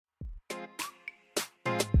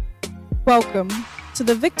Welcome to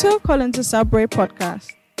the Victor Collins Asabwe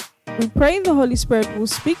podcast. We pray the Holy Spirit will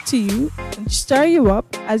speak to you and stir you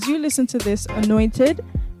up as you listen to this anointed,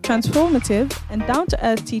 transformative, and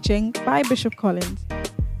down-to-earth teaching by Bishop Collins.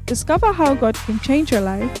 Discover how God can change your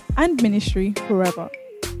life and ministry forever.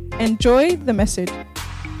 Enjoy the message.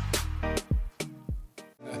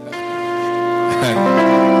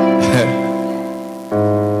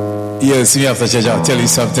 You see me after church, I'll tell you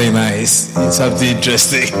something nice, something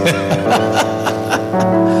interesting.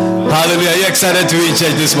 Hallelujah. Are you excited to be in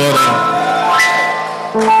church this morning?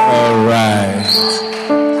 All right.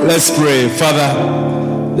 Let's pray.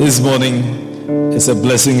 Father, this morning is a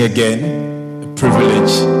blessing again, a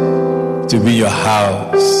privilege to be in your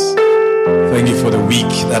house. Thank you for the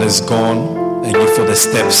week that is gone. Thank you for the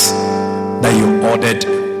steps that you ordered.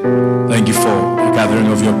 Thank you for the gathering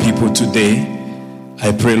of your people today.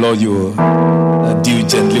 I pray, Lord, you will deal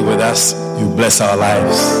gently with us. You bless our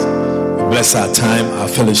lives. You bless our time, our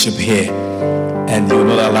fellowship here. And you will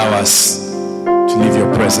not allow us to leave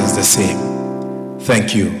your presence the same.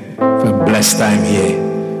 Thank you for a blessed time here.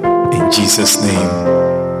 In Jesus'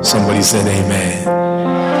 name. Somebody said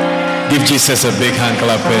amen. Give Jesus a big hand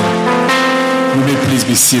clapping. You may please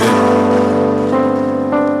be seated.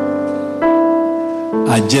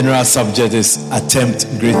 Our general subject is attempt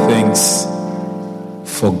great things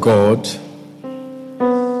for God.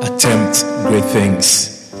 Attempt great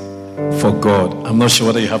things for God. I'm not sure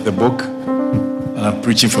whether you have the book, but I'm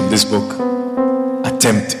preaching from this book.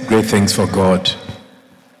 Attempt great things for God.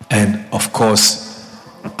 And of course,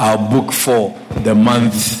 our book for the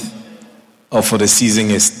month or for the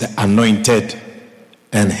season is The Anointed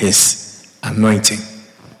and His Anointing.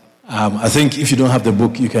 I think if you don't have the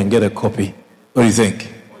book, you can get a copy. What do you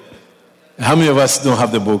think? How many of us don't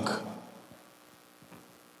have the book?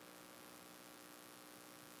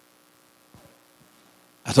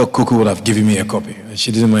 I thought Coco would have given me a copy. She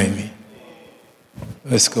didn't mind me.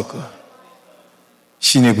 Where's Coco?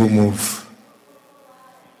 She never move.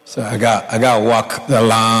 So I got to walk the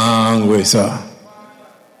long way. So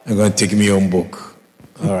I'm going to take me own book.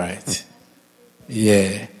 All right.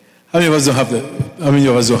 Yeah. How many of us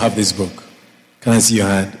don't have this book? Can I see your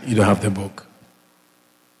hand? You don't have the book.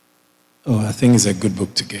 Oh, I think it's a good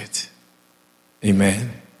book to get. Amen.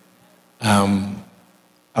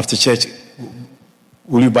 After church,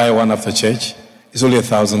 will you buy one after church? It's only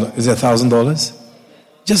 $1,000. Is it $1,000?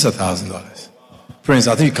 Just $1,000. Friends,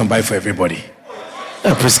 I think you can buy for everybody.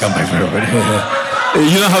 Please can buy for everybody.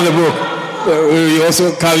 You don't have the book.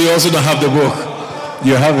 You also don't have the book.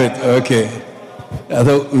 You have it. Okay. I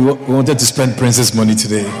thought we wanted to spend princess money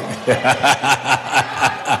today.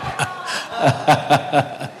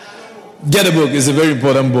 Get a book. It's a very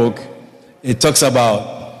important book. It talks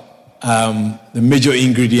about the major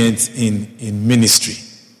ingredients in ministry.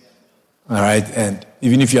 All right? And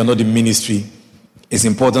even if you are not in ministry, it's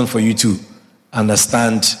important for you to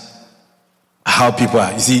understand how people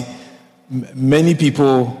are. You see, many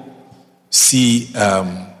people see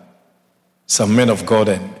some men of God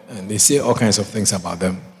and they say all kinds of things about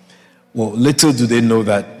them. Well, little do they know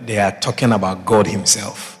that they are talking about God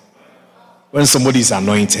Himself. When somebody is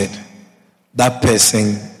anointed, that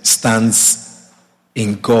person stands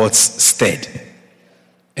in God's stead.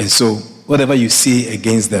 And so whatever you say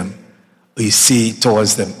against them, or you say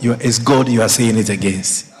towards them, it's God you are saying it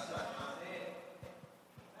against.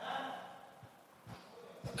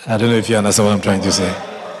 I don't know if you understand what I'm trying to say.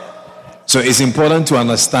 So it's important to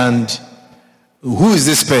understand who is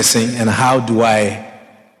this person and how do I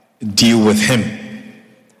deal with him.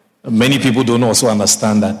 Many people don't also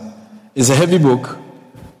understand that it's a heavy book,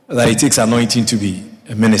 that it takes anointing to be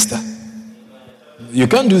a minister. You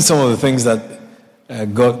can't do some of the things that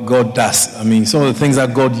God does. I mean, some of the things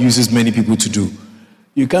that God uses many people to do.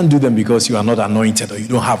 You can't do them because you are not anointed or you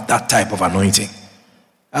don't have that type of anointing.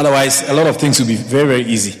 Otherwise, a lot of things will be very, very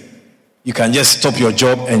easy. You can just stop your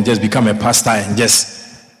job and just become a pastor and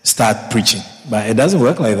just start preaching. But it doesn't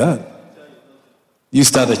work like that. You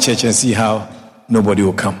start a church and see how nobody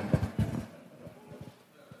will come.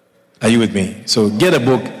 Are you with me? So get a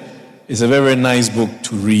book. It's a very, very nice book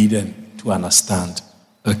to read and to understand.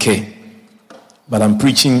 Okay. But I'm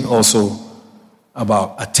preaching also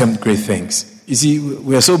about attempt great things. You see,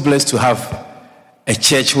 we are so blessed to have a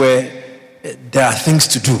church where there are things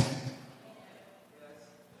to do.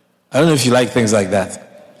 I don't know if you like things like that.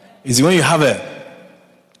 You see, when you have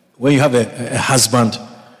a husband,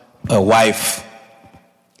 a wife,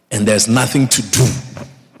 and there's nothing to do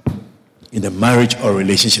in the marriage or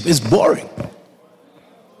relationship, it's boring.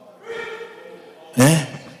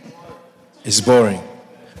 It's boring.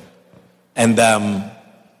 And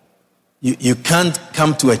You can't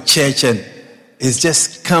come to a church and it's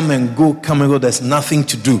just come and go. There's nothing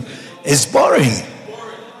to do. It's boring.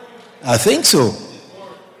 I think so.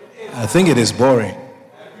 I think it is boring.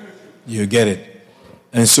 You get it.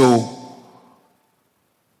 And so,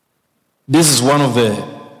 this is one of the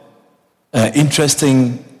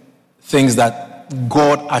interesting things that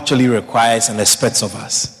God actually requires and expects of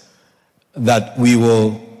us. That we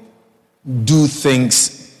will do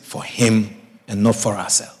things for Him and not for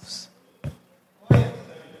ourselves.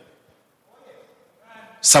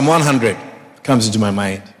 Psalm 100 comes into my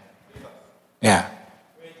mind. Yeah.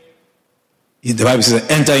 The Bible says,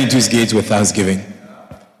 enter into His gates with thanksgiving.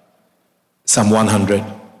 Psalm 100.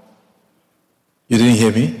 You didn't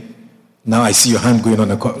hear me? Now I see your hand going on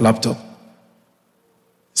the laptop.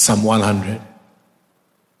 Psalm 100.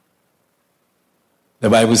 The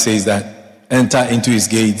Bible says that enter into His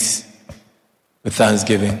gates with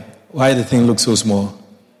thanksgiving. Why the thing looks so small?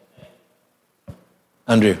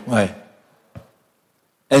 Andre, why?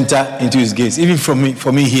 Enter into His gates. Even for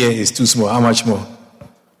me here is too small. How much more?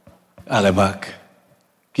 At the back.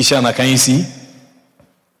 Kishana, can you see?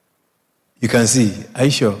 You can see. Are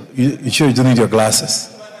you sure? You sure you don't need your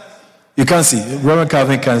glasses? You can't see. Robert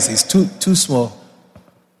Calvin can't see. It's too small.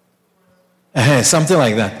 Something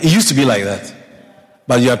like that. It used to be like that.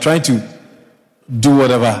 But you are trying to do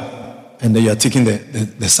whatever, and then you are taking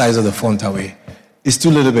the size of the font away. It's too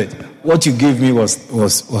little bit. What you gave me was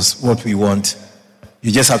what we want.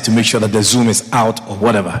 You just have to make sure that the zoom is out or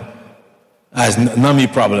whatever. That's not my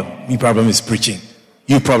problem. My problem is preaching.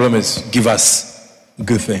 Your problem is give us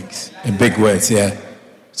good things and big words, yeah.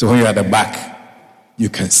 So when you're at the back, you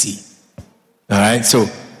can see. All right? So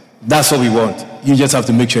that's what we want. You just have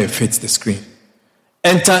to make sure it fits the screen.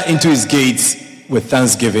 Enter into His gates with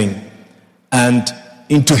thanksgiving and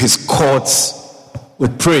into His courts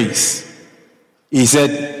with praise. He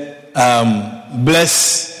said,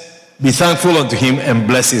 be thankful unto Him and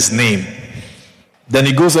bless His name. Then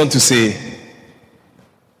he goes on to say,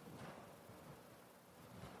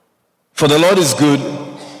 for the Lord is good,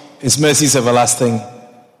 His mercy is everlasting,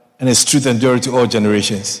 and His truth endureth to all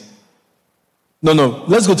generations. No,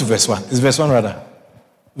 let's go to verse 1. It's verse 1 rather.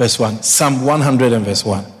 Verse 1. Psalm 100 and verse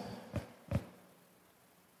 1.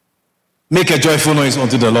 Make a joyful noise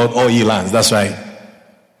unto the Lord, all ye lands. That's right.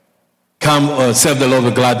 Come, serve the Lord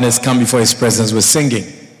with gladness. Come before His presence with singing.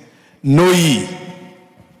 Know ye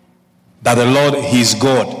that the Lord, He is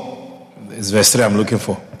God. It's verse 3 I'm looking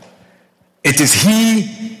for. It is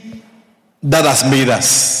He that has made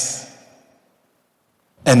us,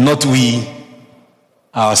 and not we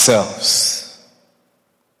ourselves.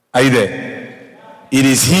 Are you there? It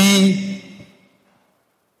is He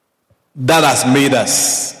that has made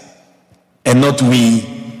us, and not we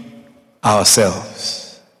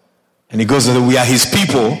ourselves. And he goes, we are His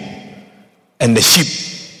people and the sheep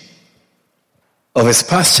of His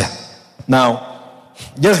pasture. Now,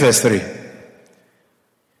 just verse 3.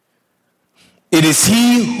 It is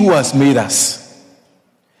He who has made us.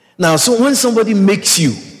 Now, so when somebody makes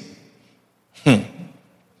you,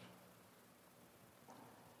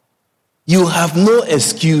 you have no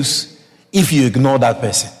excuse if you ignore that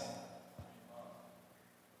person.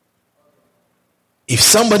 If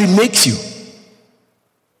somebody makes you,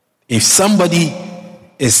 if somebody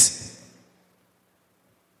is...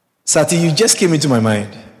 Sati, you just came into my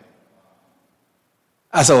mind.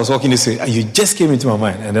 As I was walking this way, you just came into my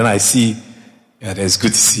mind. And then I see, it's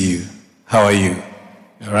good to see you. How are you?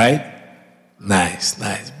 All right? Nice.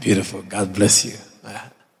 Beautiful. God bless you.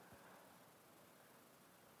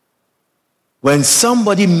 When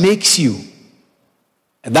somebody makes you,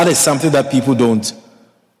 and that is something that people don't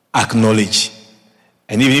acknowledge.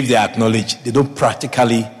 And even if they acknowledge, they don't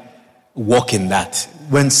practically walk in that.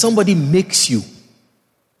 When somebody makes you,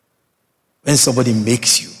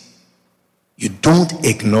 you don't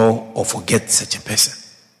ignore or forget such a person.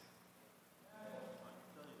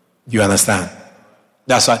 You understand?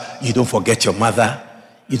 That's why you don't forget your mother,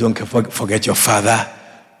 you don't forget your father,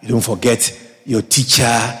 you don't forget your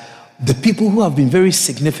teacher, the people who have been very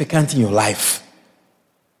significant in your life.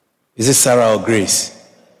 Is it Sarah or Grace?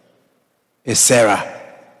 It's Sarah.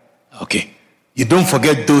 Okay. You don't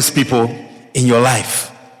forget those people in your life.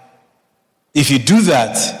 If you do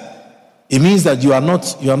that, it means that you are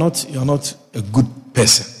not a good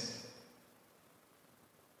person.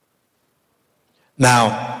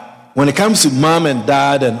 Now, when it comes to mom and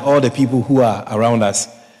dad and all the people who are around us,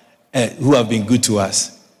 who have been good to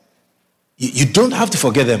us, you don't have to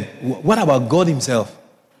forget them. What about God Himself?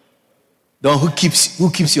 The one who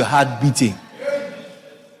keeps your heart beating?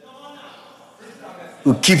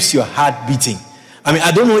 Who keeps your heart beating? I mean, I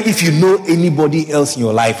don't know if you know anybody else in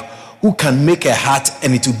your life who can make a heart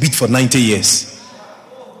and it will beat for 90 years.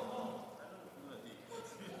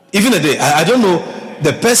 Even a day. I don't know,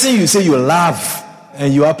 the person you say you love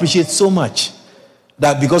and you appreciate so much,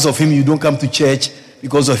 that because of him you don't come to church,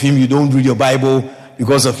 because of him you don't read your Bible,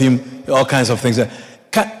 because of him all kinds of things.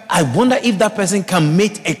 I wonder if that person can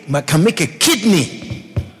make a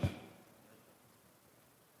kidney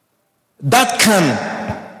that can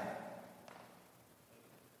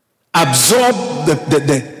absorb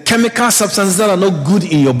the chemical substances that are not good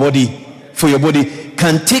in your body, for your body,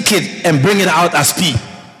 can take it and bring it out as pee.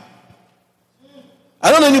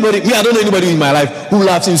 I don't know anybody in my life who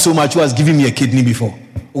loves him so much, who has given me a kidney before,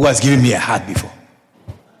 who has given me a heart before.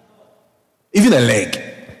 Even a leg.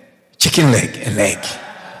 Chicken leg, a leg.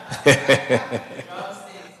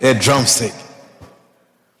 A drumstick.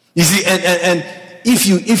 You see, and if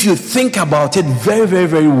you think about it very, very,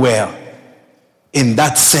 very well, in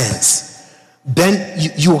that sense, then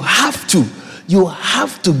you have to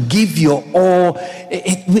give your all.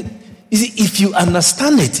 You see, if you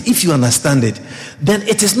understand it, then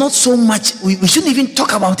it is not so much. We shouldn't even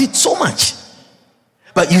talk about it so much.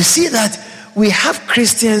 But you see that we have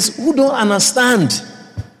Christians who don't understand.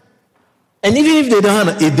 And even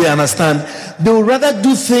if they understand, they will rather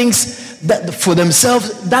do things that for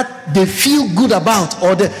themselves that they feel good about,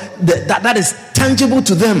 or that is tangible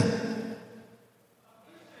to them.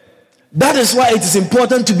 That is why it is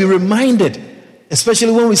important to be reminded,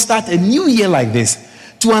 especially when we start a new year like this,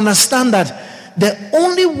 to understand that the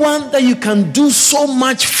only one that you can do so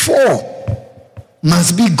much for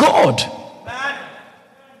must be God.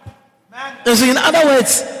 And so in other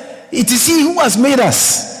words, it is He who has made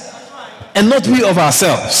us and not we of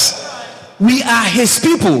ourselves. We are His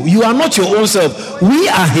people. You are not your own self. We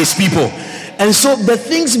are His people. And so the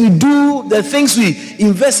things we do, the things we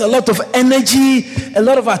invest a lot of energy, a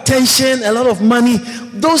lot of attention, a lot of money,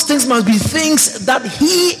 those things must be things that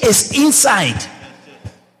He is inside.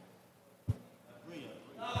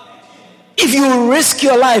 If you risk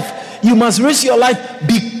your life, you must risk your life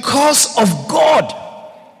because of God.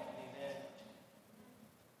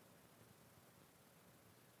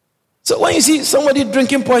 So when you see somebody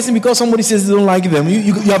drinking poison because somebody says they don't like them,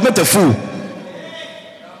 you have met a fool.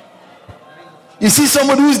 You see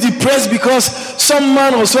somebody who is depressed because some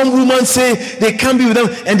man or some woman say they can't be with them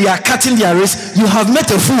and they are cutting their wrist, you have met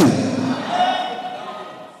a fool.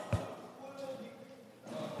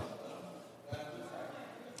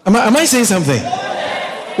 Am I saying something?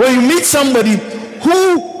 When you meet somebody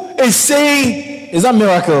who is saying, is that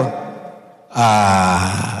miracle?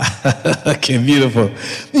 Okay, beautiful.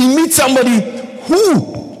 You meet somebody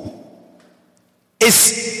who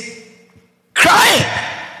is crying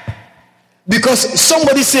because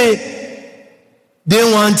somebody say they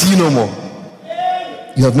don't want you no more.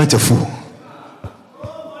 You have met a fool.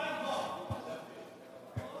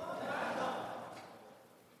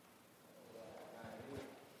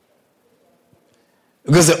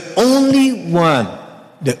 Because the only one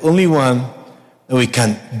that we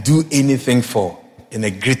can do anything for in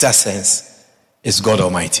a greater sense is God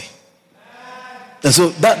Almighty. And so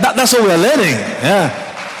that's what we are learning. Yeah.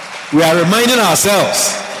 We are reminding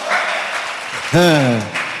ourselves.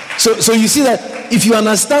 So you see that if you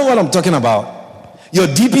understand what I'm talking about, your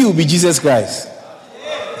DP will be Jesus Christ.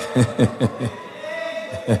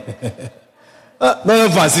 None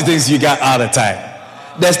of fancy things you got all the time.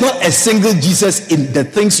 There's not a single Jesus in the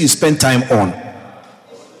things you spend time on.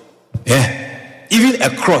 Yeah. Even a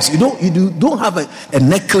cross. You don't have a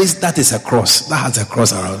necklace that is a cross. That has a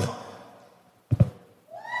cross around it.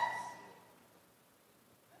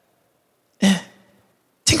 Yeah.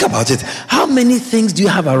 Think about it. How many things do you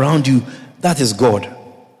have around you that is God?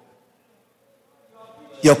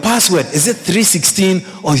 Your password, is it 316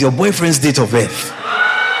 or your boyfriend's date of birth?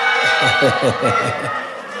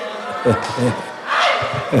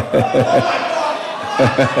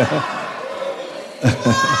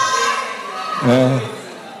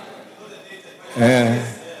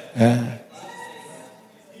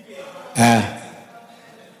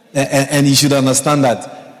 And you should understand that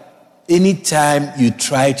anytime you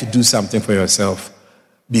try to do something for yourself,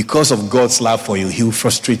 because of God's love for you, He will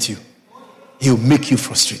frustrate you. He will make you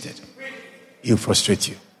frustrated. He will frustrate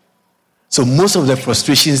you. So most of the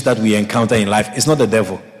frustrations that we encounter in life is not the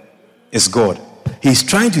devil, it's God. He's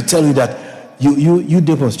trying to tell you that you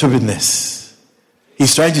deal with stupidness.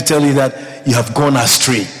 He's trying to tell you that you have gone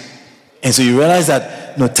astray. And so you realize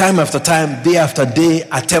that time after time, day after day,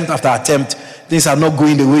 attempt after attempt, things are not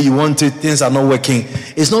going the way you want it, things are not working.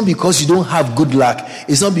 It's not because you don't have good luck.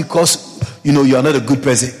 It's not because you are not a good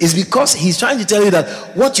person. It's because He's trying to tell you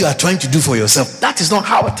that what you are trying to do for yourself, that is not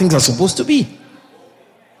how things are supposed to be.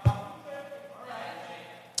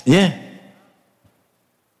 Yeah.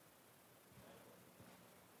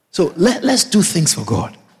 So let's do things for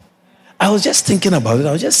God. I was just thinking about it.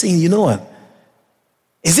 I was just saying, you know what?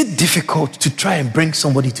 Is it difficult to try and bring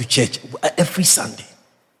somebody to church every Sunday?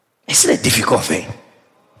 Is it a difficult thing?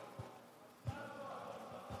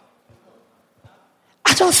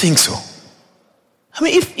 I don't think so. I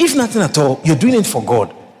mean, if nothing at all, you're doing it for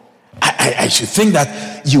God. I should think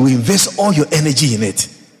that you invest all your energy in it.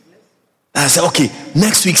 And I said, okay,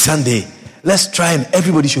 next week Sunday, let's try and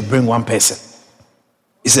everybody should bring one person.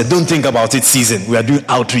 He said, don't think about it season. We are doing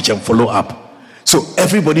outreach and follow up. So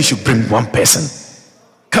everybody should bring one person.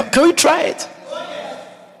 Can we try it?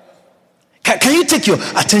 Can you take your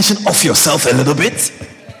attention off yourself a little bit?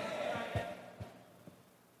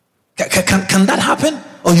 Can that happen?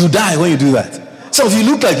 Or you die when you do that? So if you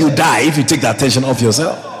look like you die if you take the attention off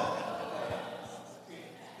yourself.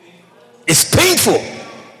 It's painful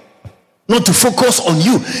not to focus on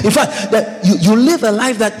you. In fact, that you live a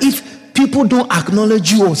life that if people don't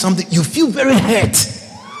acknowledge you or something, you feel very hurt.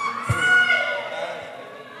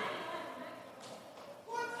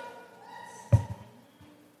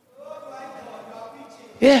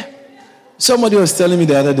 Yeah. Somebody was telling me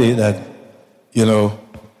the other day that,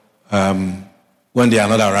 when they are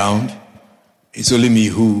not around, it's only me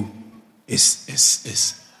who is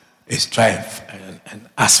trying and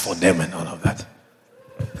ask for them and all of that.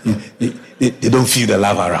 They don't feel the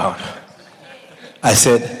love around. I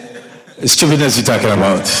said, stupidness you're talking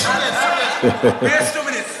about.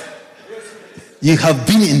 You have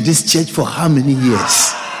been in this church for how many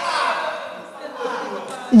years?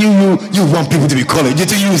 You want people to be calling you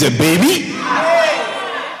to use a baby?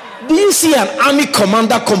 Do you see an army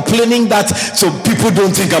commander complaining that so people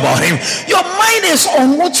don't think about him? Your mind is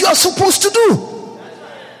on what you are supposed to do.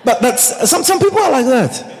 But some people are like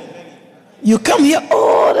that. You come here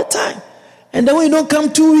all the time, and then when you don't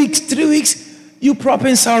come 2 weeks, 3 weeks, you prop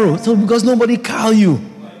in sorrow. So because nobody call you.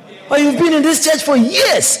 But you've been in this church for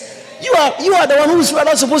years. You are the one who's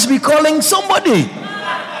rather supposed to be calling somebody.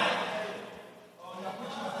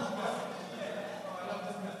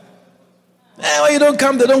 And when you don't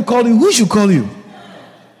come, they don't call you. Who should call you?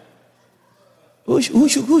 Who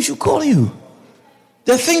should call you?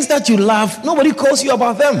 The things that you love, nobody calls you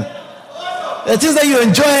about them. The things that you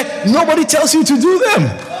enjoy, nobody tells you to do them.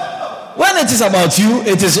 When it is about you,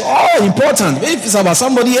 it is all important. If it's about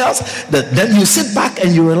somebody else, then you sit back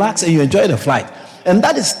and you relax and you enjoy the flight. And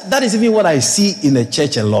that is even what I see in the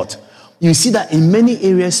church a lot. You see that in many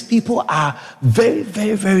areas, people are very,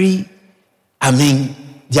 very, very,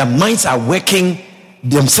 their minds are working,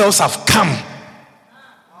 themselves have come.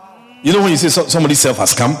 You know when you say somebody's self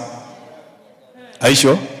has come? Are you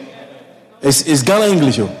sure? It's Ghana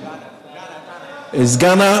English. It's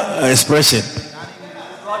Ghana expression.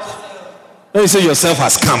 When you say yourself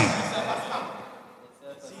has come.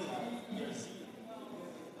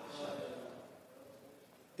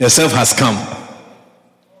 Yourself has come.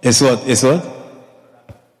 It's what? It's what?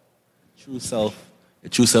 True self. The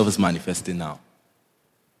true self is manifesting now.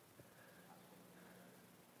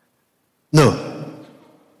 No.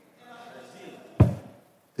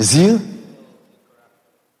 Zeal,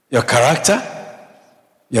 your character,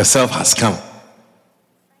 yourself has come.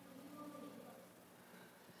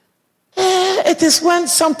 It is when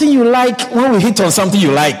something you like, when we hit on something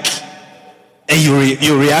you like, and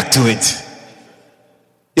you react to it.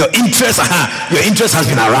 Your interest has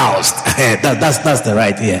been aroused. That's the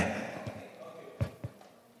right here.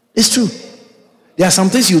 It's true. There are some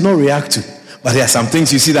things you don't react to, but there are some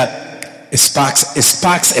things you see that it sparks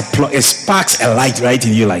a light right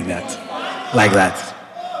in you like that.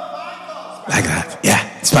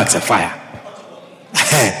 Yeah, it sparks a fire.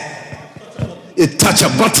 You touch a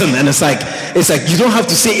button and it's like you don't have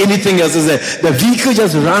to say anything else. The vehicle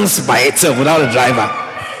just runs by itself without a driver.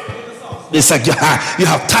 It's like you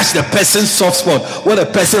have touched the person's soft spot. What a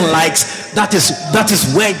person likes, that is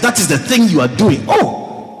the thing you are doing. Oh.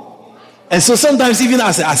 And so sometimes even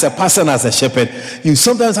as a pastor and as a shepherd, you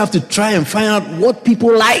sometimes have to try and find out what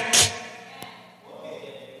people like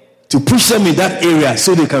to push them in that area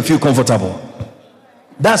so they can feel comfortable.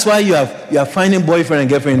 That's why you are finding boyfriend and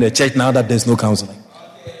girlfriend in the church now that there's no counseling.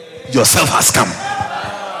 Yourself has come.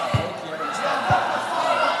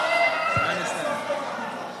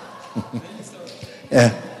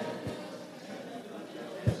 Yeah.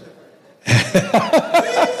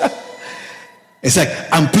 It's like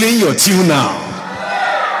I'm playing your tune now,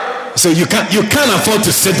 so you can't afford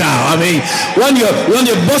to sit down. When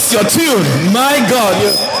you bust your tune, my God,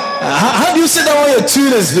 how do you sit down when your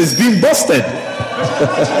tune is being busted?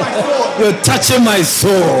 You're touching my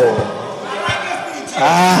soul.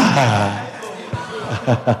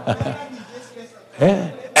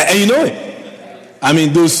 Yeah. And you know it. I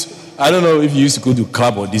mean, I don't know if you used to go to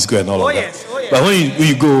club or disco and all of that. Oh, yes. But when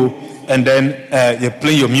you go and then you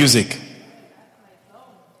play your music,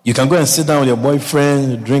 you can go and sit down with your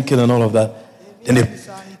boyfriend, drinking and all of that. Then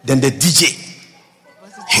the DJ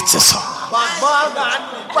hits a song.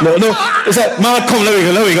 No, it's like, man, come, let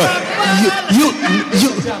me go. You.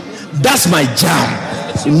 That's my jam.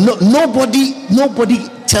 Nobody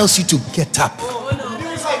tells you to get up.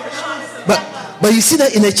 But you see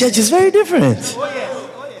that in the church is very different.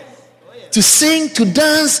 To sing, to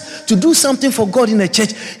dance, to do something for God in the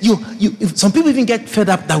church, some people even get fed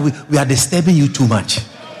up that we are disturbing you too much.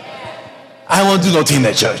 I won't do nothing in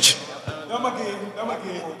the church.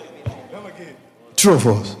 True or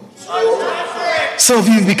false? Some of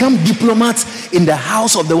you become diplomats in the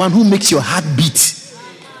house of the one who makes your heart beat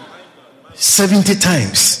 70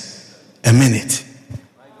 times a minute.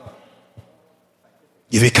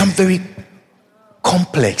 You become very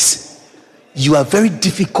complex. You are very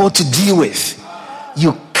difficult to deal with.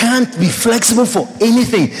 You can't be flexible for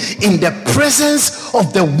anything in the presence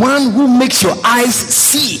of the one who makes your eyes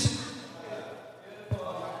see.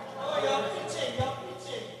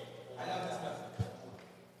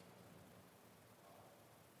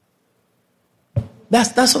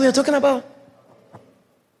 That's what we are talking about.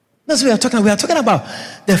 That's what we are talking about. We are talking about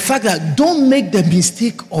the fact that don't make the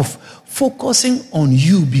mistake of focusing on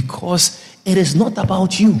you because it is not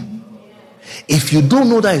about you. If you don't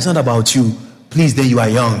know that it's not about you, please, then you are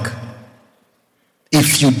young.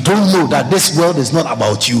 If you don't know that this world is not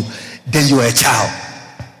about you, then you are a child.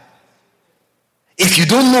 If you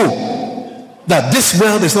don't know that this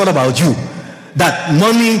world is not about you, that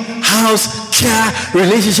money, house, care,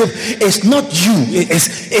 relationship is not you.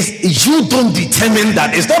 It's you don't determine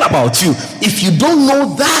that. It's not about you. If you don't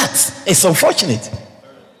know that, it's unfortunate.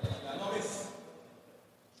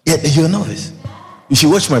 Yeah, you're a novice. You should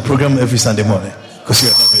watch my program every Sunday morning because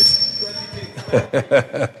you're a novice.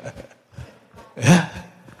 Yeah.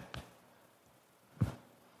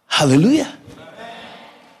 Hallelujah.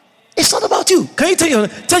 It's not about you. Can you tell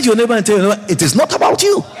your neighbor and tell your neighbor, it is not about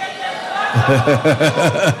you.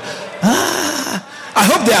 I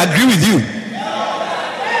hope they agree with you.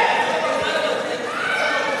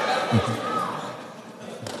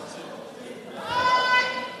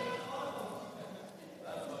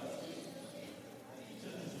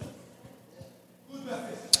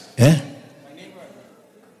 Yeah?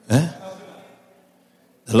 Yeah?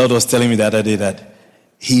 The Lord was telling me the other day that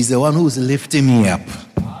He's the one who's lifting me up.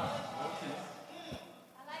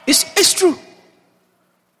 It's true.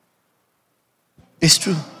 It's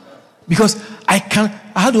true. Because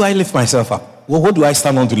how do I lift myself up? Well, what do I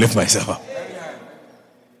stand on to lift myself up?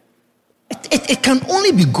 It can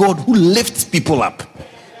only be God who lifts people up.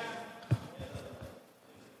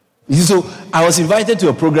 So I was invited to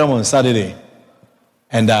a program on Saturday.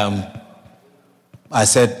 And I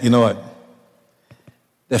said, you know what?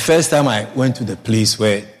 The first time I went to the place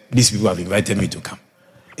where these people have invited me to come,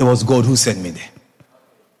 it was God who sent me there.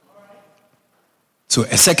 So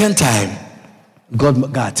a second time,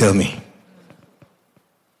 God tell me.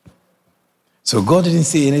 So God didn't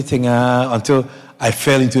say anything until I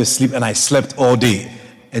fell into a sleep and I slept all day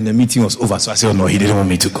and the meeting was over. So I said, oh no, He didn't want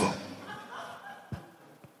me to go.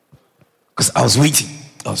 Because I was waiting.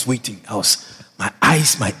 My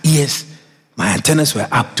eyes, my ears, my antennas were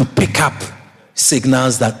up to pick up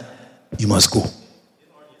signals that you must go.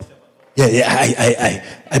 Yeah,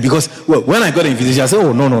 because when I got the invitation, I said,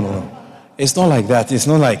 oh, no. It's not like that. It's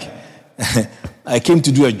not like I came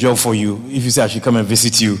to do a job for you. If you say I should come and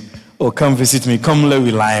visit you, or come visit me, come live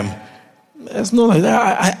with lime. It's not like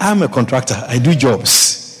that. I'm a contractor. I do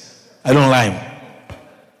jobs. I don't lime.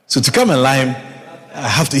 So to come and lime, I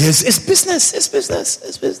have to. It's business.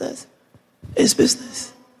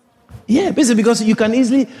 Yeah, business, because you can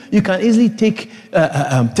easily take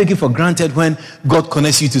it for granted when God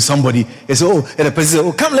connects you to somebody. They say, and the person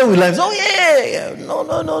says, come live with lime. Oh yeah. No.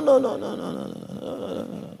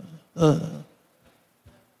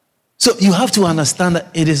 So you have to understand that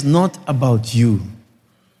it is not about you.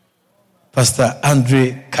 Pastor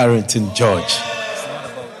Andre Carrington George.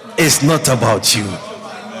 It's not about you.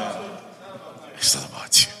 It's not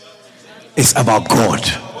about you. It's about God.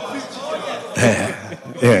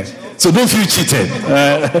 Yeah. So don't feel cheated.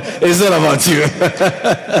 It's not about you.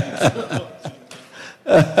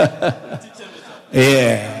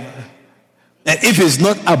 Yeah. And if it's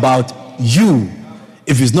not about you,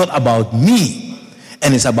 if it's not about me,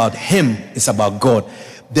 and it's about Him, it's about God,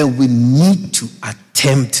 then we need to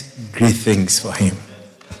attempt great things for Him.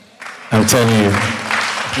 I'm telling you.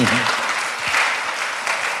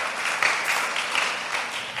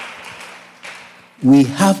 we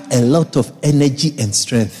have a lot of energy and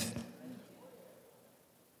strength.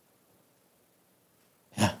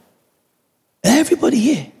 Yeah. Everybody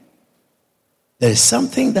here, there is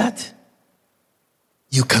something that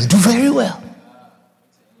you can do very well.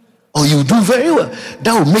 Or you do very well.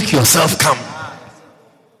 That will make yourself come.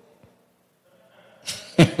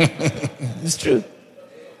 It's true.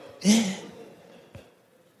 Yeah.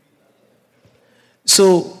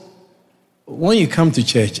 So, when you come to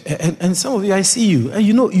church, and some of you, I see you, and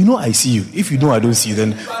you know I see you. If you know I don't see you,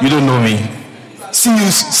 then you don't know me. See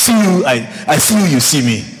you, I see you, you see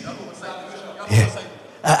me. Yeah.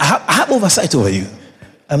 I have oversight over you.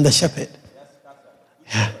 I'm the shepherd.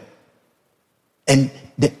 Yeah. And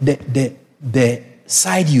the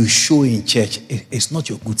side you show in church is not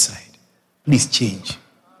your good side. Please change.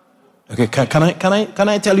 Okay, can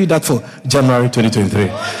I tell you that for January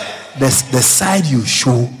 2023? The side you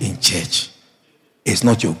show in church is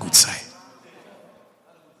not your good side.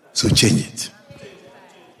 So change it.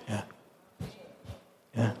 Yeah.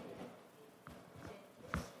 Yeah.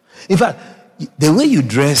 In fact, the way you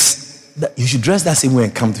dress, you should dress that same way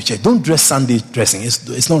and come to church. Don't dress Sunday dressing.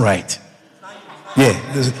 It's not right. Yeah.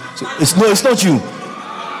 It's not you.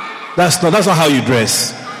 That's not how you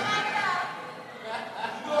dress.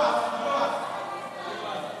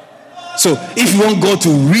 So if you want God to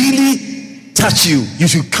really touch you, you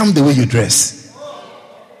should come the way you dress.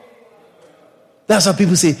 That's why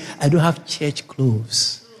people say, I don't have church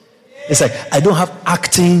clothes. It's like, I don't have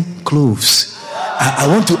acting clothes. I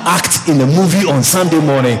want to act in a movie on Sunday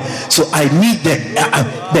morning, so I need the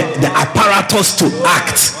apparatus to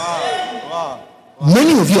act.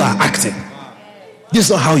 Many of you are acting. This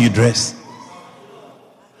is not how you dress.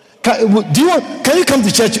 Can you come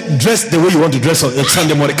to church dressed the way you want to dress on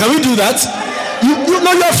Sunday morning? Can we do that?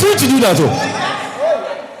 You're free to do that.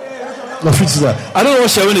 You're free to do that. I don't know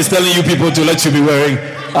what Sharon is telling you people to let you be wearing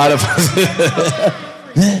out of.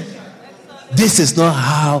 This is not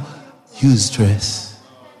how you dress.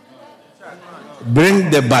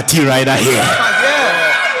 Bring the Bati rider here.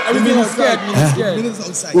 Everything is scared.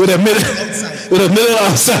 With a middle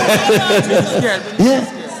outside.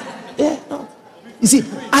 Yeah. No. You see,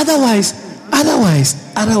 otherwise,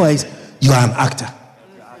 you are an actor.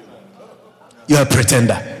 You are a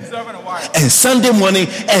pretender. And Sunday morning,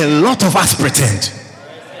 a lot of us pretend.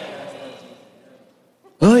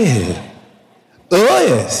 Oh yeah. Oh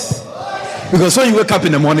yes. Because when you wake up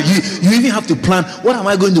in the morning, you even have to plan, what am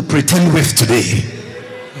I going to pretend with today?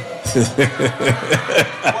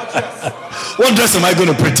 What dress am I going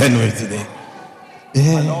to pretend with today?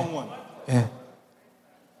 Yeah.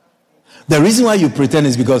 The reason why you pretend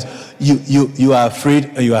is because you are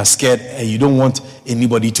afraid or you are scared and you don't want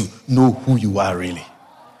anybody to know who you are really.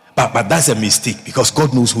 But that's a mistake because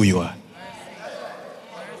God knows who you are.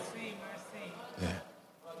 Yeah.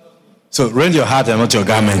 So rend your heart and not your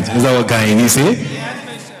garment. Is that what Guyanese say?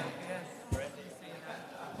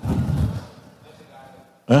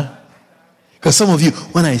 Huh? Because some of you,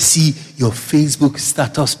 when I see your Facebook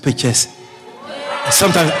status pictures,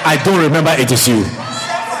 sometimes I don't remember it is you.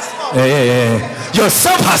 Yeah.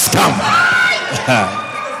 Yourself has come.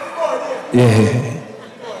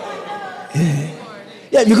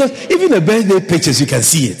 Yeah, because even the birthday pictures, you can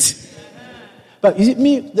see it. But you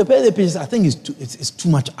see, the birthday pictures, I think it's too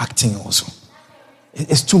much acting also.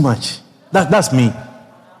 It's too much. That's me.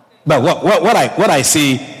 But what I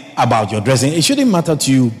say about your dressing, it shouldn't matter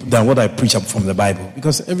to you than what I preach up from the Bible,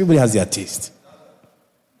 because everybody has their taste.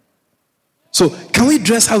 So, can we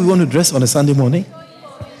dress how we want to dress on a Sunday morning?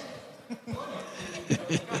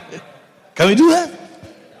 Can we do that?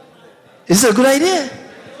 Is it a good idea?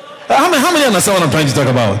 How many understand what I'm trying to talk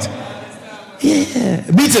about? Yeah.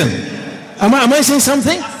 Beaten. Am I saying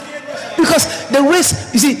something? Because the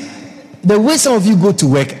way some of you go to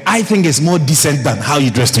work, I think is more decent than how you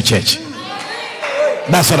dress to church.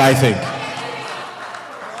 That's what I think.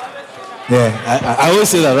 Yeah, I always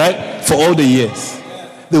say that, right? For all the years.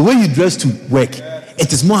 The way you dress to work,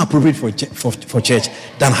 it is more appropriate for church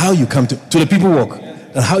than how you come to the people work,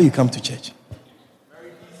 than how you come to church.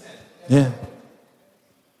 Yeah.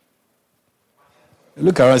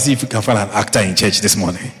 Look around, see if you can find an actor in church this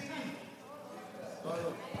morning.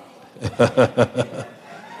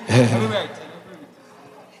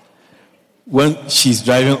 When she's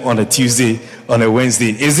driving on a Tuesday, on a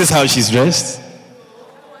Wednesday, is this how she's dressed?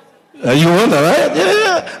 You wonder, right?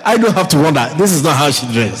 Yeah. I don't have to wonder. This is not how she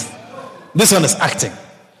dressed. This one is acting.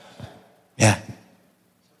 Yeah.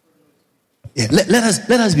 Let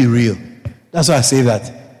us be real. That's why I say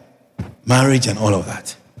that. Marriage and all of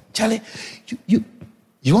that. Charlie,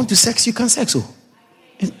 you want to sex, you can sex.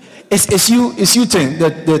 It's you thing.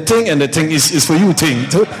 The thing and the thing is for you thing.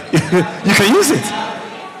 So you can use it.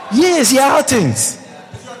 Yes, yeah, our things.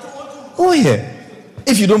 Oh yeah.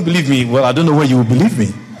 If you don't believe me, well, I don't know why you will believe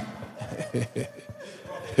me.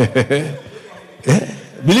 Yeah.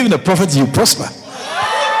 Believe in the prophet, you prosper.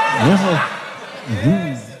 Yeah.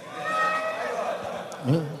 Mm-hmm.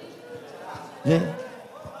 Yeah.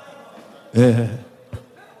 Yeah.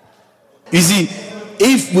 You see,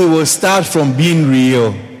 if we will start from being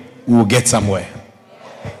real, we will get somewhere.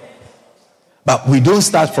 But we don't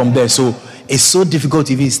start from there, so it's so difficult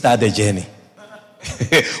to even start the journey.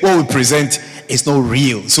 What we present is not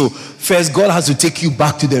real. So first, God has to take you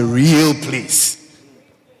back to the real place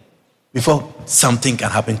before something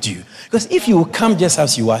can happen to you. Because if you will come just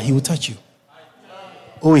as you are, He will touch you.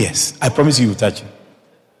 Oh yes, I promise you, He will touch you.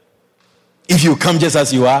 If you come just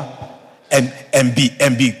as you are and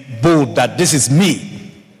be bold that this is me,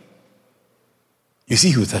 you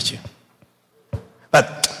see, He will touch you.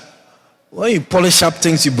 But when you polish up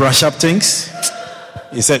things, you brush up things,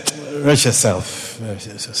 He said, rest yourself.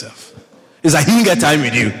 It's like He didn't get time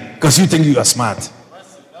with you because you think you are smart.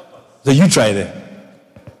 So you try it.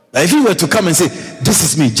 Now, if you were to come and say, this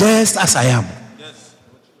is me, just as I am,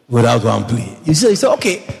 without one plea, you say,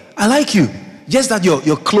 okay, I like you. Just that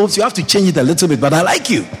your clothes, you have to change it a little bit, but I like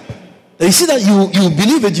you. And you see that you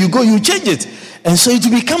believe it, you go, you change it. And so it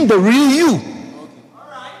will become the real you.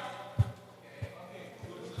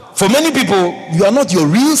 For many people, you are not your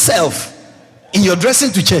real self in your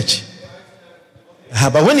dressing to church.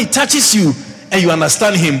 But when He touches you and you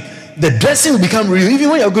understand Him, the dressing will become real. Even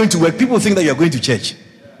when you're going to work, people think that you're going to church.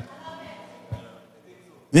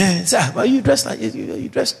 Yeah, but you dress like you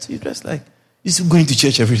dress like you're still going to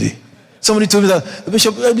church every day. Somebody told me that,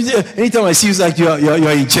 Bishop, anytime I see you, it's like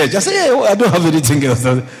you're in church. I say, yeah, well, I don't have anything else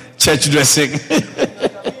than church dressing.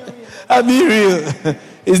 I'll be real.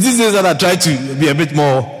 It's these days that I try to be a bit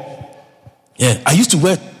more. Yeah, I used to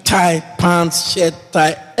wear tie, pants, shirt,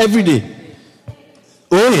 tie every day.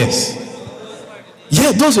 Oh yes.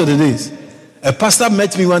 Yeah, those were the days. A pastor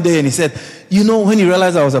met me one day and he said, you know, when he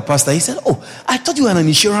realized I was a pastor, he said, oh, I thought you were an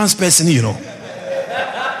insurance person, you know.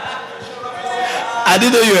 I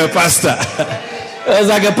didn't know you were a pastor. It's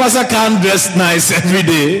like a pastor can't dress nice every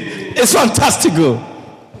day. It's fantastical.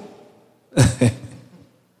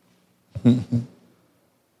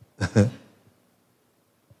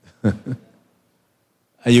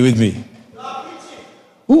 Are you with me?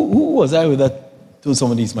 Who was I with that? Told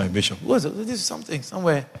somebody is my bishop. Who was it? This is something,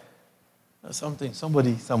 somewhere.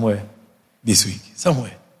 Somebody, somewhere. This week,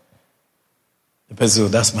 somewhere. The person,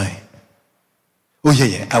 that's my. Oh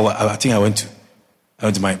yeah. I think I went to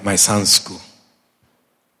my son's school,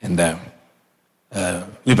 and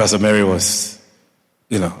Pastor Mary was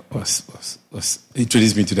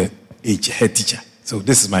introduced me to the head teacher. So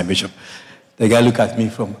this is my bishop. The guy looked at me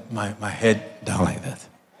from my head down like that.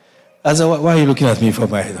 I said, why are you looking at me from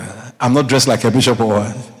my head? I'm not dressed like a bishop or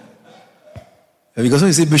what? Because when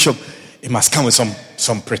you say bishop, it must come with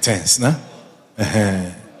some pretense, no?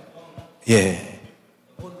 Yeah.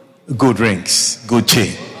 Gold rings, gold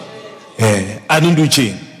chain. Yeah. I don't do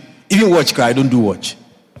chain. Even watch, I don't do watch.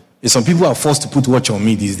 Some people are forced to put watch on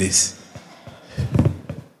me these days.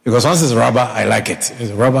 Because once it's rubber, I like it.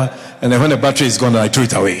 It's rubber, and then when the battery is gone, I throw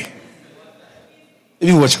it away.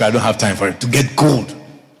 Even watch, I don't have time for it. To get gold.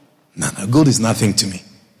 No, gold is nothing to me.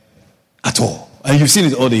 At all. And you've seen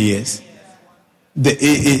it all the years. This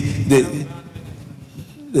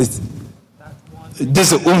is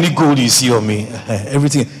the only gold you see on me.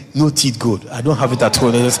 Everything, no teeth gold. I don't have it at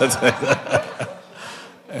all.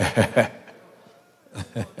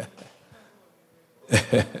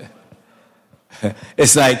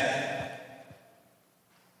 It's like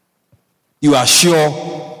you are sure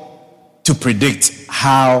to predict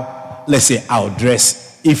how, let's say, I'll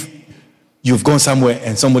dress if you've gone somewhere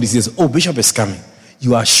and somebody says, oh, Bishop is coming.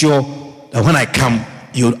 You are sure that when I come,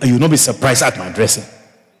 you'll not be surprised at my dressing.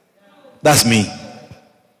 That's me.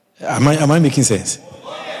 Am I making sense?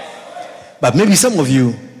 But maybe some of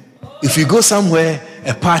you, if you go somewhere,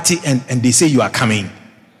 a party, and they say you are coming,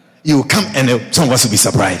 you will come and some of us will be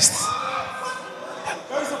surprised.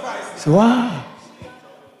 So, wow.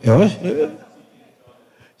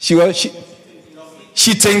 She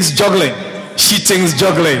thinks juggling. She thinks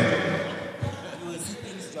juggling.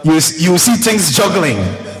 You see things juggling.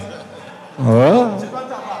 Oh.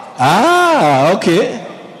 Ah, okay.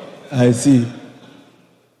 I see.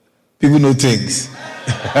 People know things.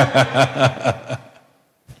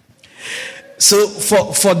 So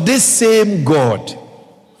for this same God,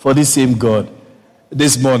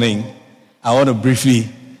 this morning, I want to briefly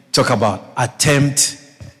talk about attempt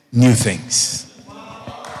new things.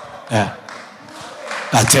 Yeah.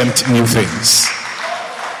 Attempt new things.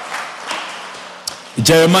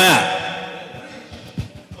 Jeremiah,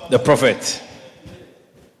 the prophet,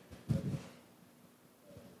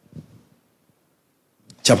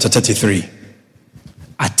 chapter 33.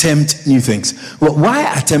 Attempt new things. Well,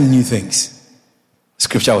 why attempt new things?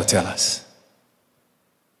 Scripture will tell us.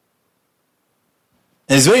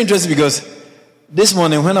 And it's very interesting because this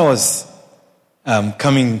morning when I was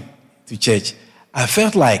coming to church, I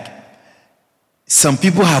felt like some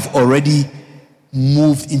people have already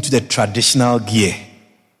moved into the traditional gear.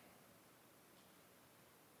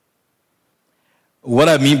 What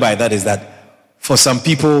I mean by that is that for some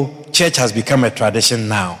people, church has become a tradition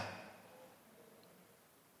now.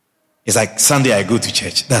 It's like Sunday I go to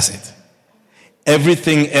church. That's it.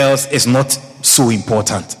 Everything else is not so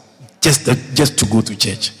important. Just to go to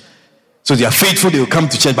church. So they are faithful, they will come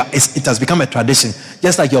to church, but it has become a tradition.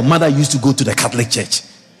 Just like your mother used to go to the Catholic church.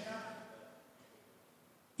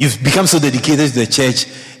 You've become so dedicated to the church,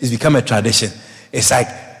 it's become a tradition. It's like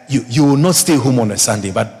you will not stay home on a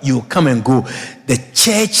Sunday, but you will come and go. The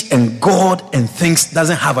church and God and things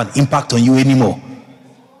doesn't have an impact on you anymore.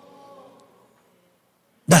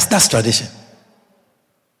 That's tradition.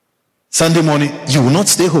 Sunday morning, you will not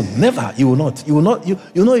stay home. Never. You will not. You will not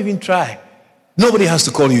even try. Nobody has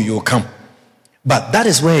to call you. You will come. But that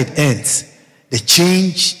is where it ends. The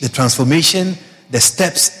change, the transformation, the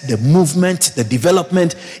steps, the movement, the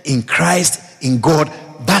development in Christ, in God,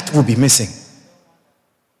 that will be missing.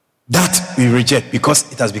 That we reject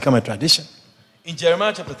because it has become a tradition. In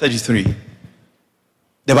Jeremiah chapter 33,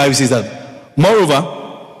 the Bible says that, moreover,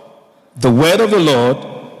 the word of the Lord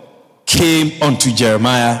came unto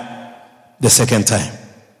Jeremiah the second time,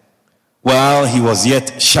 while he was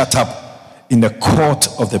yet shut up in the court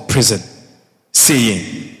of the prison,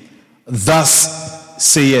 saying, thus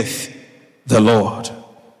saith the Lord,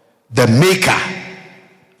 the maker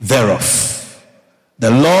thereof, the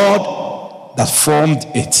Lord that formed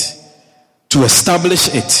it, to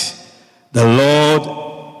establish it, the Lord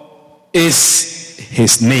is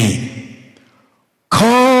his name.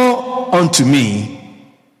 Call unto me,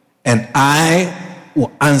 and I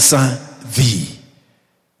will answer thee,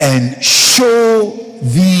 and show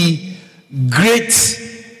thee great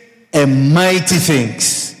and mighty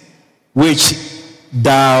things which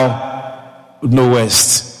thou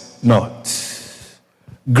knowest not.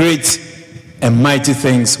 Great and mighty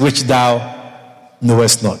things which thou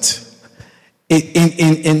knowest not.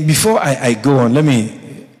 In before I go on, let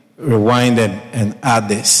me rewind and add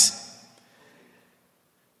this.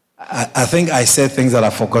 I think I said things that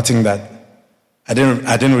I've forgotten that I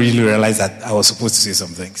didn't really realize that I was supposed to say some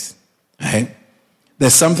things. Right?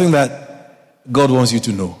 There's something that God wants you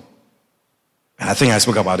to know. And I think I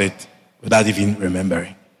spoke about it without even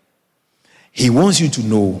remembering. He wants you to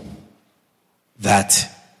know that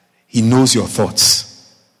he knows your thoughts.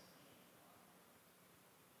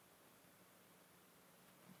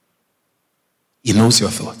 He knows your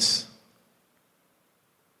thoughts.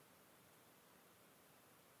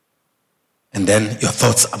 And then your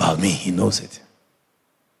thoughts about me, he knows it.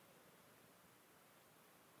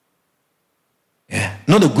 Yeah.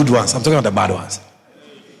 Not the good ones. I'm talking about the bad ones.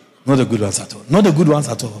 Not the good ones at all. Not the good ones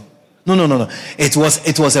at all. No. It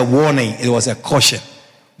was a warning. It was a caution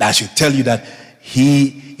that I should tell you that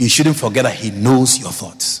you shouldn't forget that he knows your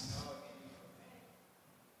thoughts.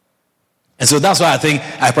 And so that's why I think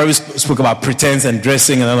I probably spoke about pretense and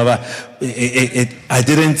dressing and all of that. I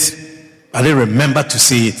didn't remember to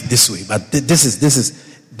say it this way, but this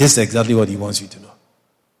is exactly what he wants you to know.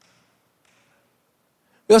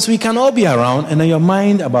 Because we can all be around, and then your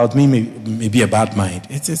mind about me may be a bad mind.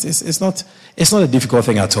 It's not a difficult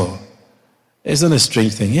thing at all. It's not a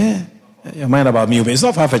strange thing. Yeah, your mind about me, it's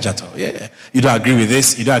not far-fetched at all. Yeah, you don't agree with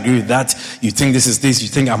this, you don't agree with that. You think this is this, you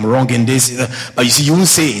think I'm wrong in this. But you see, you won't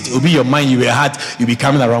say it. It'll be your mind, you will hurt, you'll be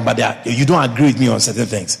coming around, but you don't agree with me on certain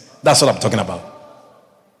things. That's what I'm talking about.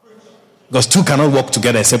 Because two cannot work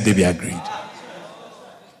together except they be agreed.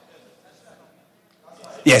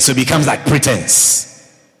 Yeah, so it becomes like pretense.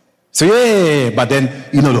 So yeah, but then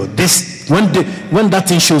this when that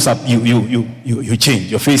thing shows up, you change.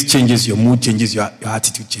 Your face changes, your mood changes, your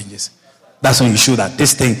attitude changes. That's when you show that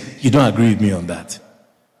this thing you don't agree with me on that.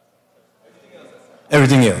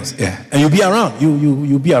 Everything else, yeah, and you'll be around.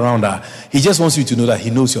 You'll be around that. He just wants you to know that he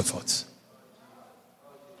knows your thoughts.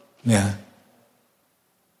 Yeah.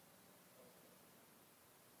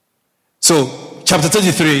 So chapter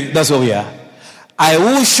 33, that's where we are. I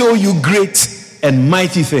will show you great and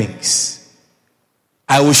mighty things.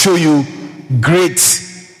 I will show you great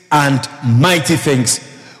and mighty things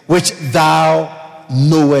which thou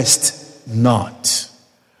knowest not.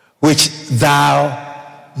 which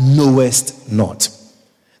thou knowest not.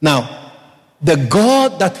 Now, the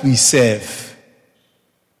God that we serve,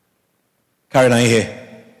 Karen, are you here?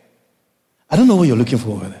 I don't know what you're looking for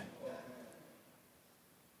over there.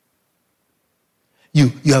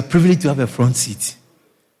 You are privileged to have a front seat,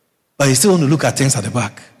 but you still want to look at things at the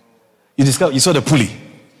back. You saw the pulley.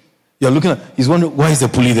 You're looking at, he's wondering, why is the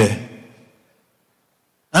pulley there?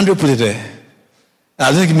 Andrew put it there.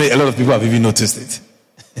 I think a lot of people have even noticed it.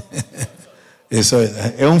 They saw it.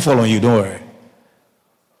 It won't fall on you, don't worry.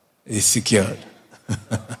 It's secured.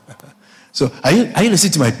 So, are you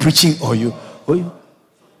listening to my preaching, or you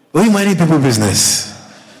minding people business?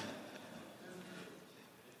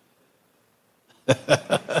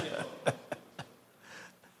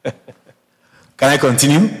 Can I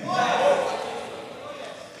continue?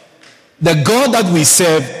 The God that we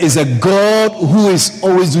serve is a God who is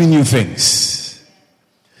always doing new things.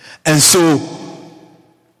 And so,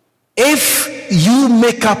 if you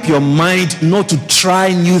make up your mind not to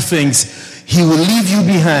try new things, he will leave you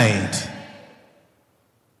behind.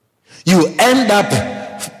 You end up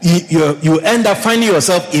finding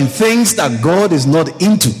yourself in things that God is not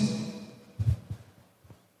into.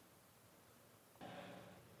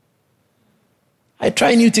 I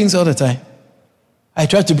try new things all the time. I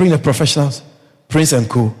try to bring the professionals, Prince and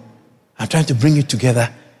Co. I'm trying to bring it together.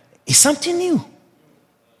 It's something new.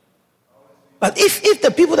 But if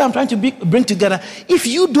the people that I'm trying to bring together, if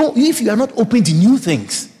you are not open to new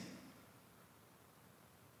things,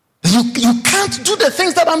 you can't do the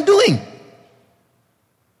things that I'm doing.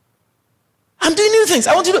 I'm doing new things.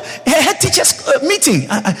 I want to do a head teachers meeting,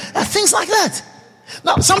 things like that.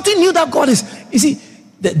 Now, something new that God is, you see,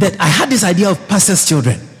 that I had this idea of pastors'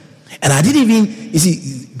 children. And I didn't even, you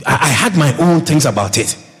see, I had my own things about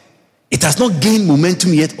it. It has not gained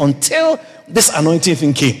momentum yet until this anointing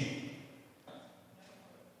thing came.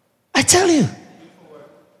 I tell you.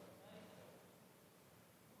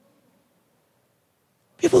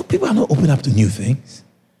 People are not open up to new things.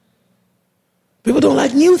 People don't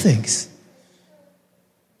like new things.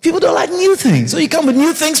 People don't like new things. So you come with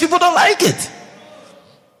new things, people don't like it.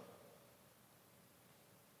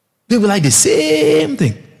 People like the same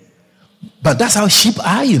thing. But that's how sheep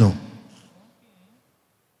are, you know.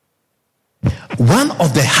 One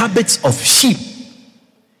of the habits of sheep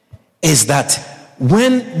is that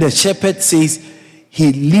when the shepherd says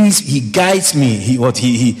he guides me, he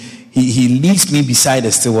leads me beside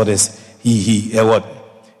the still waters. He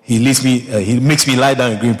leads me, he makes me lie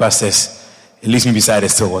down in green pastures. He leads me beside the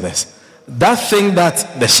still waters. That thing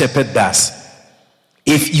that the shepherd does,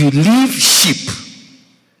 if you leave sheep,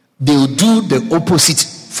 they will do the opposite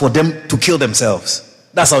for them to kill themselves.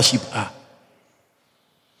 That's how sheep are.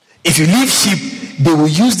 If you leave sheep, they will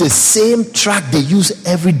use the same track they use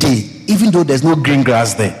every day, even though there's no green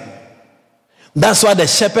grass there. That's why the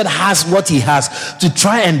shepherd has what he has to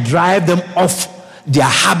try and drive them off their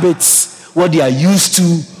habits, what they are used to,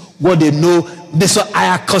 what they know. This is what I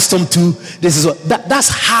am accustomed to. That's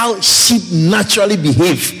how sheep naturally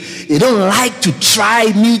behave. They don't like to try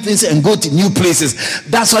new things and go to new places.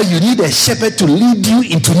 That's why you need a shepherd to lead you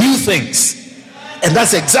into new things. And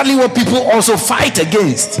that's exactly what people also fight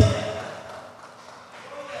against.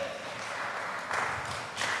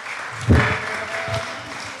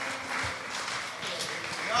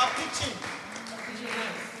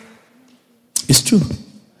 It's true.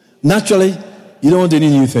 Naturally, you don't want any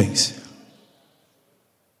new things.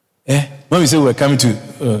 When we say we're coming to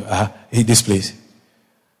this place,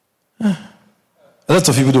 a lot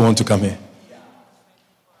of people don't want to come here.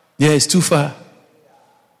 Yeah, it's too far.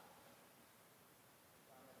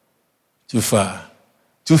 Too far.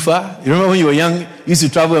 Too far? You remember when you were young, you used to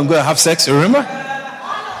travel and go and have sex? You remember?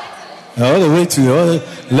 All the way to...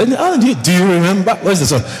 do you remember? Where's the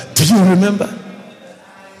song? Do you remember?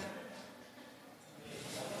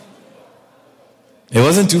 It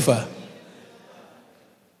wasn't too far.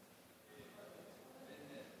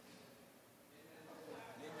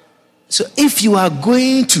 So if you are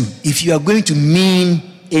going to mean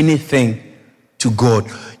anything to God,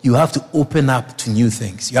 you have to open up to new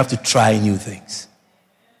things. You have to try new things.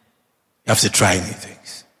 You have to try new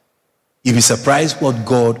things. You'll be surprised what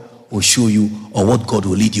God will show you or what God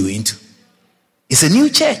will lead you into. It's a new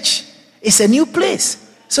church. It's a new place.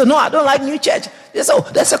 So no, I don't like new church. There's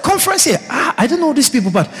a conference here. I don't know these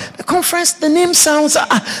people, but the conference, the name sounds,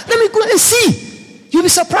 let me go and see. You'll be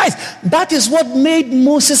surprised. That is what made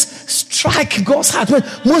Moses strike God's heart. When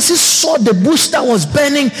Moses saw the bush that was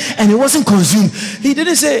burning and it wasn't consumed, he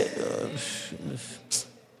didn't say,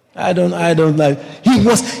 I don't like. He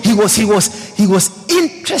was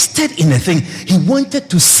interested in a thing. He wanted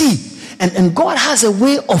to see. And God has a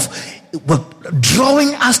way of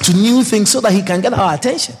drawing us to new things so that he can get our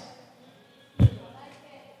attention.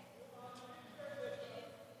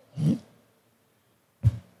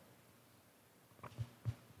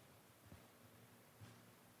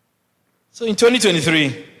 So in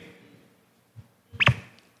 2023,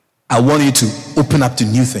 I want you to open up to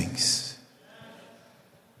new things.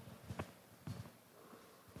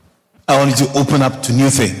 I want you to open up to new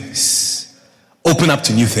things. Open up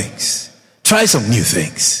to new things. Try some new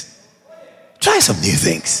things. Try some new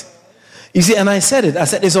things. You see, and I said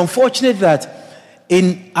it's unfortunate that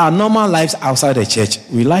in our normal lives outside the church,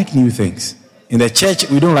 we like new things. In the church,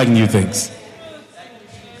 we don't like new things.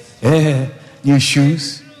 Yeah, new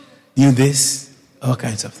shoes, new this, all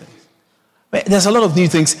kinds of things. But there's a lot of new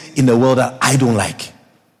things in the world that I don't like.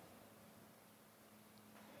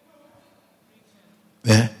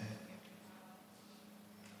 Yeah.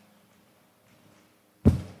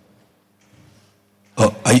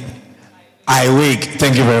 Oh, I wake.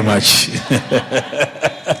 Thank you very much.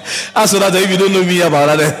 As for that, if you don't know me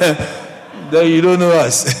about that, then you don't know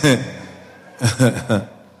us.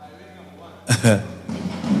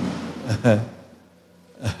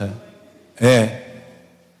 Yeah.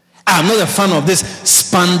 I'm not a fan of this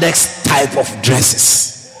spandex type of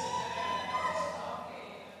dresses.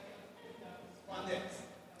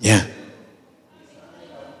 Yeah.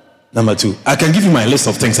 Number 2, I can give you my list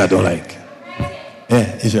of things I don't like.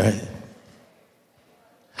 Yeah, it's right.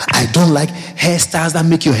 I don't like hairstyles that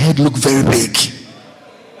make your head look very big.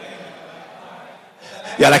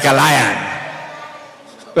 You're like a lion.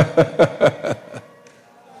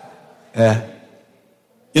 Yeah.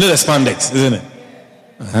 You know the spandex, isn't it?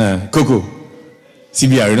 Coco,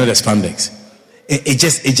 CBR, you know the spandex. It's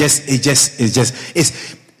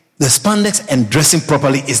the spandex and dressing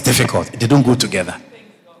properly is difficult. They don't go together.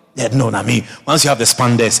 Yeah, no, I mean, once you have the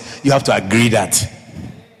spandex, you have to agree that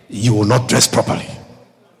you will not dress properly.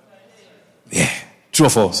 Yeah, true or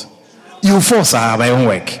false? You force by your own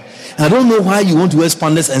work. And I don't know why you want to wear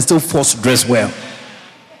spandex and still force to dress well.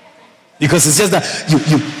 Because it's just that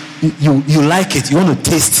you like it. You want to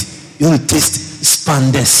taste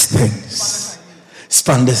spandex things.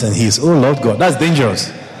 Spandex and heels. Oh Lord God, that's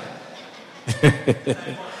dangerous.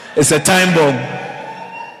 It's a time bomb.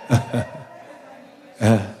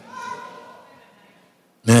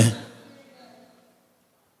 Yeah.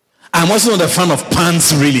 I'm also not a fan of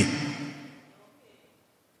pants, really.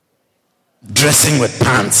 Dressing with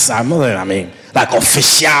pants. I'm not, like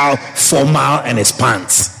official, formal, and it's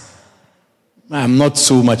pants. I'm not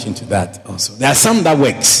so much into that also. There are some that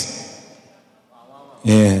works.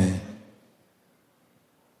 Yeah.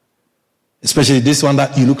 Especially this one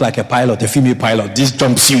that you look like a pilot, a female pilot. This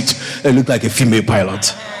jumpsuit, you look like a female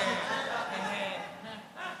pilot.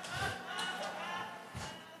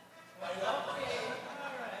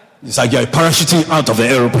 It's like you're parachuting out of the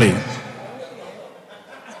aeroplane.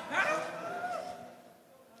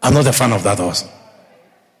 I'm not a fan of that also.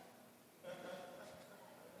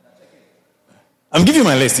 I'm giving you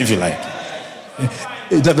my list if you like.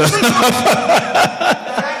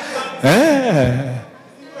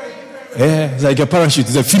 Yeah, it's like a parachute.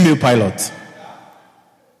 It's a female pilot.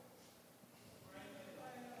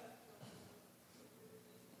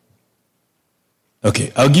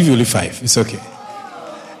 Okay, I'll give you only 5. It's okay.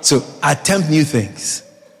 So attempt new things.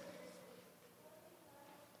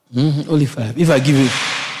 Only 5. If I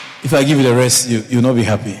give you the rest, you'll not be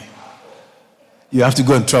happy. You have to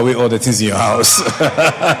go and throw away all the things in your house.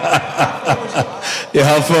 You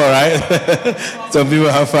have 4, right? Some people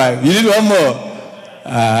have 5. You need one more.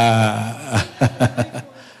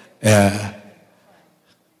 Yeah.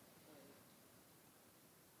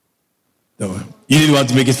 You need one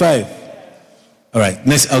to make it 5. All right.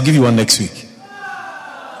 Next, I'll give you one next week.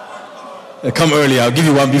 Come early. I'll give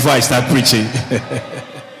you one before I start preaching.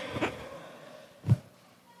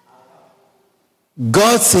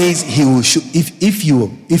 God says he will show, if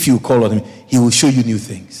you call on him, he will show you new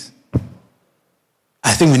things.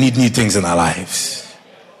 I think we need new things in our lives.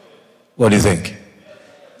 What do you think?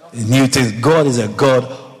 New things. God is a God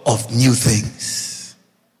of new things.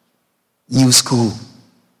 New school,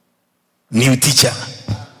 new teacher,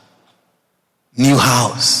 new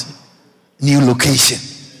house, new location.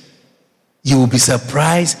 You will be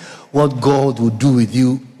surprised what God will do with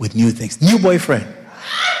you with new things. New boyfriend.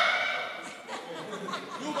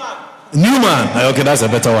 New man. Okay, that's a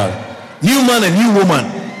better one. New man and new woman.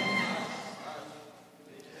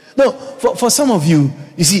 No, for some of you,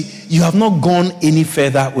 you see, you have not gone any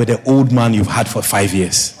further with the old man you've had for 5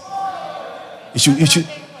 years. You should.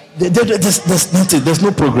 There's nothing. There's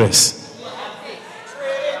no progress.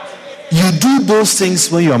 you do those things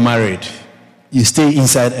when you are married. You stay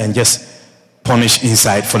inside and just punish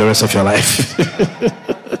inside for the rest of your life.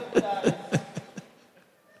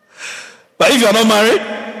 But if you are not married,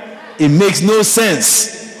 it makes no sense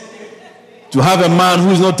to have a man who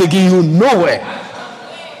is not taking you nowhere.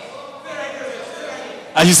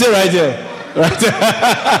 As you say right there. Right there.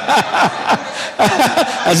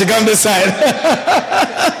 As you come this side.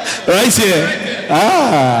 Right here.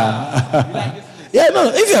 Yeah,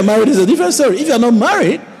 no, if you are married, it's a different story. If you are not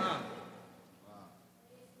married,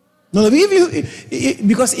 no, if you,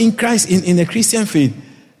 because in Christ, in the Christian faith,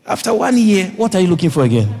 after 1 year, what are you looking for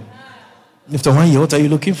again? After 1 year, what are you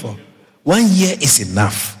looking for? 1 year is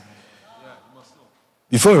enough.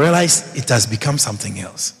 Before you realize it has become something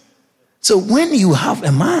else. So when you have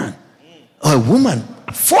a man or a woman,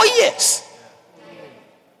 4 years,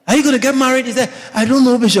 are you going to get married? He said, I don't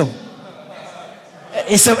know, Bishop.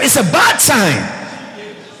 It's a bad sign.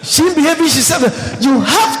 She behaving, she said, you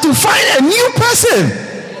have to find a new person.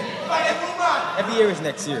 Every year is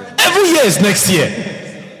next year. Every year is next year.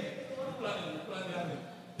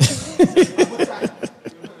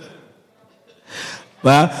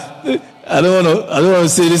 Well, I don't want to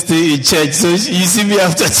say this thing in church. So you see me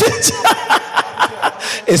after church.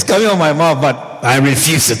 It's coming on my mouth, but I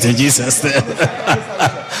refuse it in Jesus' name.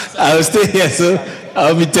 I will stay here, so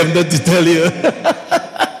I'll be tempted to tell you.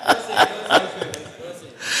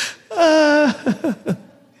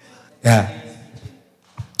 Yeah.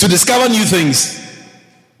 To discover new things,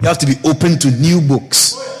 you have to be open to new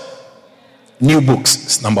books. New books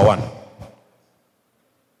is number one.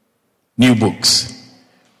 New books.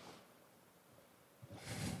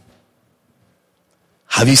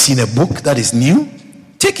 Have you seen a book that is new?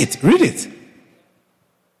 Take it, read it.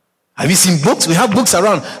 Have you seen books? We have books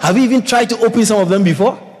around. Have you even tried to open some of them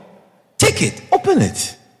before? Take it, open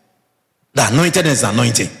it. The Anointed is the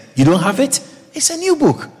Anointing. You don't have it? It's a new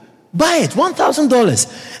book. Buy it,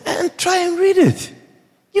 $1,000, and try and read it.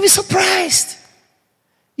 You'll be surprised.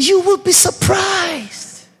 You will be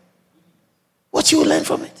surprised what you will learn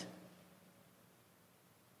from it.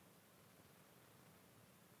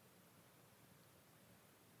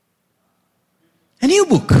 A new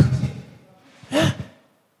book. Yeah.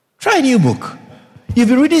 Try a new book. You've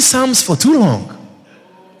been reading Psalms for too long.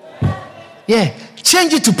 Yeah.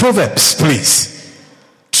 Change it to Proverbs, please.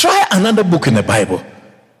 Try another book in the Bible.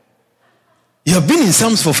 You have been in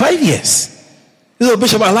Psalms for 5 years. So,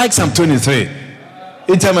 Bishop, I like Psalm 23.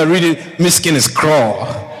 Anytime I read it, my skin is crawl.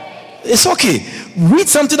 It's okay. Read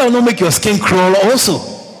something that will not make your skin crawl also.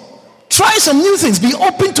 Try some new things. Be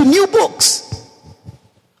open to new books.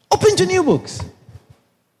 Open to new books.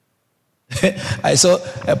 I saw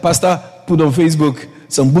a pastor put on Facebook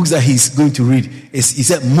some books that he's going to read. He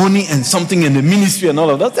said money and something in the ministry and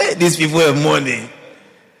all of that. Hey, these people have money.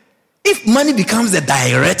 If money becomes the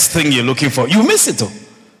direct thing you're looking for, you miss it all.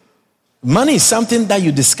 Money is something that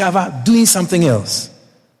you discover doing something else.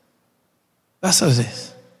 That's what it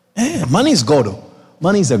is. Yeah, money is God.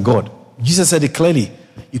 Money is a God. Jesus said it clearly.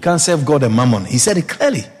 You can't serve God and mammon. He said it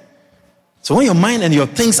clearly. So when your mind and your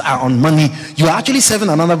things are on money, you are actually serving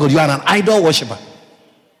another God. You are an idol worshiper.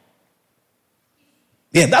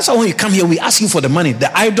 Yeah, that's why when you come here, we ask you for the money.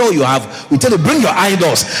 The idol you have, we tell you, bring your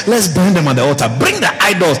idols. Let's burn them on the altar. Bring the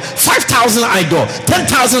idols. 5,000 idol.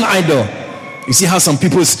 10,000 idol. You see how some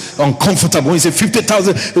people is uncomfortable when you say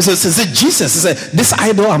 50,000. He says, Jesus. He said, this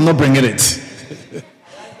idol, I'm not bringing it.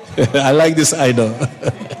 I like this idol.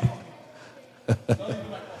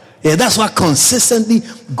 Yeah, that's why consistently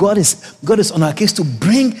God is on our case to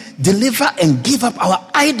bring, deliver, and give up our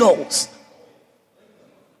idols.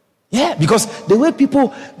 Yeah, because the way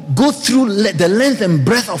people go through the length and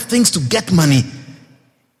breadth of things to get money,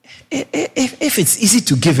 if it's easy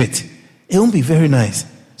to give it, it won't be very nice.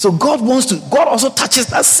 So God also touches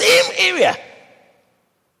that same area.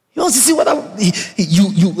 He wants to see whether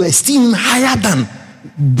you esteem higher than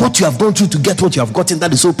what you have gone through to get what you have gotten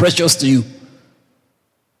that is so precious to you.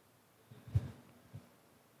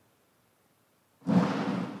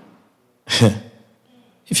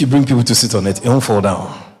 If you bring people to sit on it, it won't fall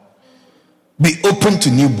down. Be open to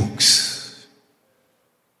new books.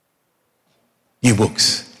 New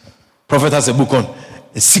books. Prophet has a book on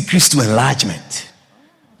the secrets to enlargement.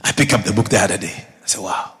 I picked up the book the other day. I said,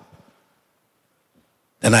 wow.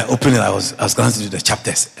 Then I opened it. I was glancing through the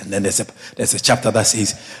chapters. And then there's a chapter that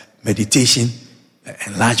says meditation,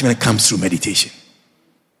 enlargement comes through meditation.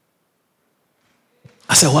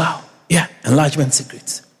 I said, wow. Yeah, enlargement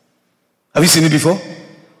secrets. Have you seen it before?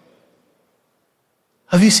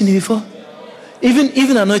 Have you seen it before?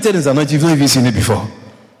 Even Anointed is Anointed. You've not even seen it before.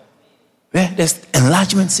 Yeah, there's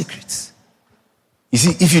enlargement secrets. You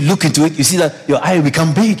see, if you look into it, you see that your eye will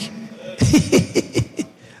become big.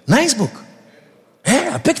 Nice book.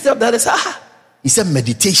 Yeah, I picked it up. That is, he said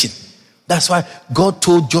meditation. That's why God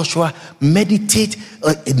told Joshua, meditate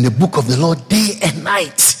in the book of the Lord day and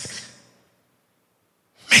night.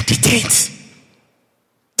 Meditate.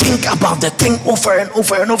 Think about the thing over and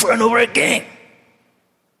over and over and over again.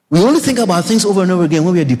 We only think about things over and over again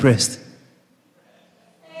when we are depressed.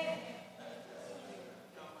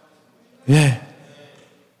 Yeah.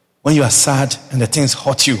 When you are sad and the things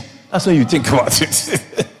hurt you, that's when you think about it.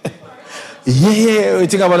 Yeah, you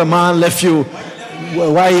think about a man left you,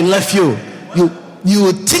 why he left you.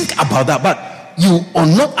 You think about that, but you are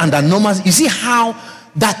not under normal. You see how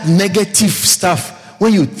that negative stuff,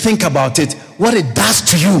 when you think about it, what it does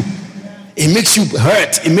to you, it makes you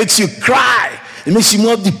hurt, it makes you cry, it makes you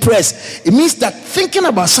more depressed. It means that thinking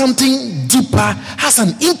about something deeper has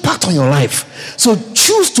an impact on your life. So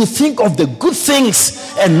choose to think of the good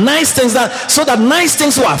things and nice things, so that nice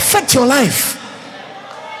things will affect your life.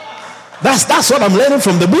 That's what I'm learning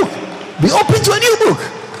from the book. Be open to a new book.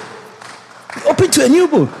 Be open to a new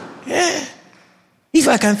book. Yeah. If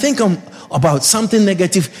I can think about something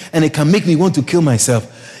negative and it can make me want to kill myself,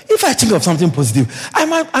 if I think of something positive, I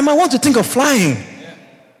might want to think of flying.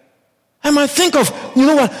 I might think of, you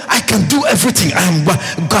know what, I can do everything. I'm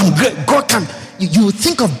great. God can. You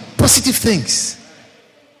think of positive things.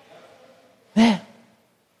 Yeah.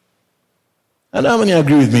 I know how many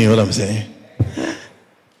agree with me what I'm saying.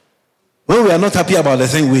 When we are not happy about the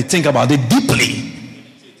thing, we think about it deeply.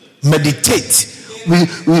 Meditate. We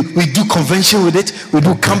do convention with it. We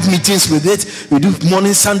do camp meetings with it. We do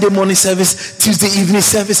Sunday morning service, Tuesday evening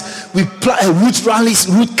service. We plan route rallies,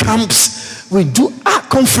 route camps. We do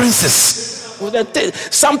conferences.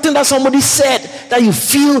 Something that somebody said that you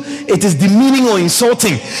feel it is demeaning or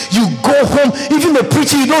insulting. You go home, even the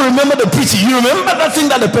preacher, you don't remember the preacher. You remember that thing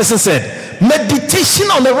that the person said. Meditation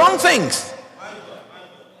on the wrong things.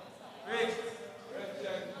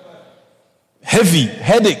 Heavy,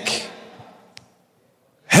 headache,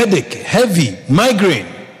 heavy, migraine.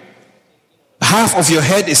 Half of your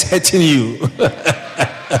head is hurting you.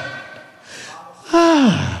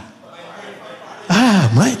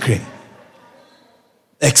 Migraine.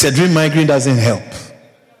 Excedrin migraine doesn't help.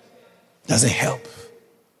 Doesn't help.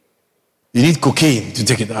 You need cocaine to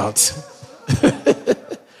take it out.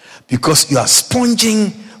 Because you are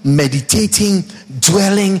sponging, meditating,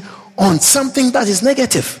 dwelling on something that is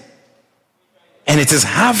negative. And it is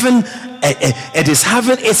having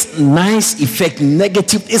its nice effect,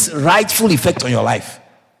 negative, its rightful effect on your life.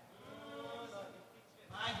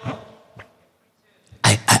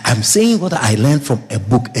 I'm saying what I learned from a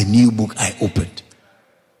book, a new book I opened.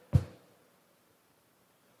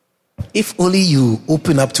 If only you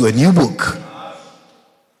open up to a new book.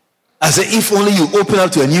 I say, if only you open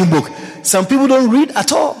up to a new book. Some people don't read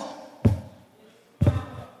at all.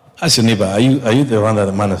 Ask your neighbor, are you the one that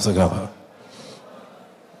the man is talking about?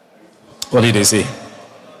 What did they say?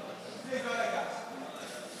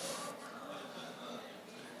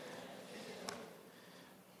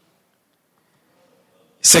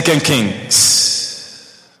 Second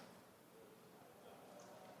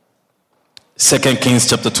Kings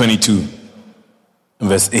chapter 22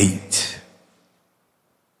 verse 8.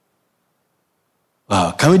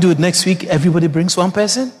 Wow, can we do it next week? Everybody brings one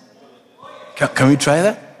person? Can we try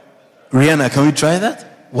that? Rihanna, can we try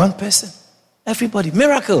that? One person. Everybody.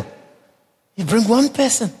 Miracle. You bring one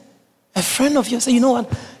person. A friend of yours. Say, you know what?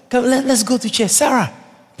 Let's go to church. Sarah,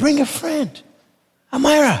 bring a friend.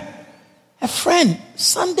 Amira, a friend.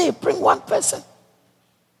 Sunday, bring one person.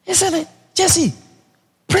 Isn't it? Jesse,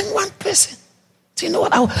 bring one person. So you know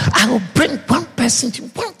what? I will bring one person.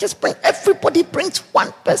 Just bring. Everybody brings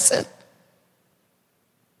one person.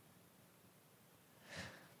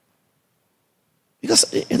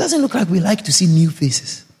 Because it doesn't look like we like to see new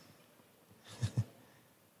faces.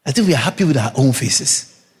 I think we are happy with our own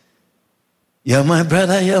faces. You're my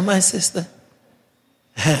brother, you're my sister.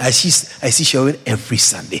 I see showing every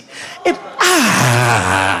Sunday.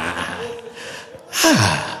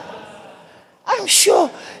 I'm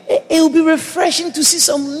sure it will be refreshing to see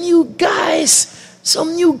some new guys,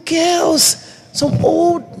 some new girls, some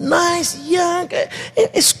old, nice, young.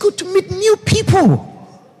 It's good to meet new people.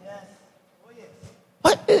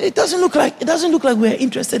 But it doesn't look like we're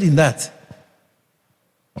interested in that.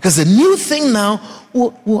 Because the new thing now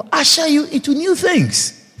will usher you into new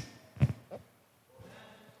things.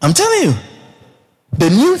 I'm telling you. The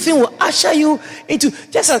new thing will usher you into,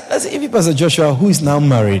 just as if Pastor Joshua, who is now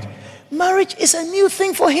married, marriage is a new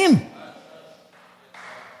thing for him.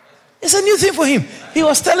 It's a new thing for him. He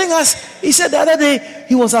was telling us, he said the other day,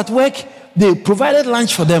 he was at work they provided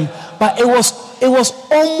lunch for them, but it was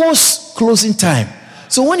almost closing time.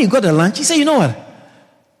 So when he got the lunch, he said, you know what?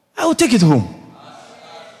 I will take it home.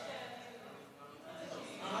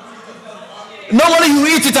 Normally you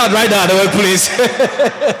eat it out right now at the workplace.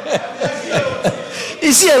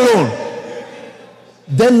 Is he alone?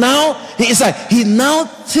 Then now he now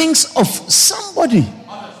thinks of somebody.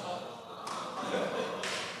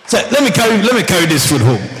 So let me carry this food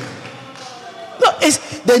home. No,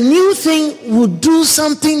 the new thing will do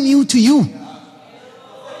something new to you.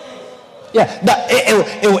 Yeah, that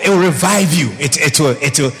it will revive you. It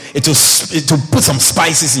will put some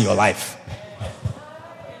spices in your life.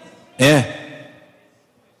 Yeah.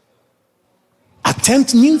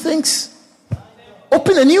 Attempt new things.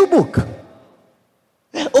 Open a new book.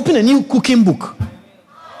 Yeah, open a new cooking book.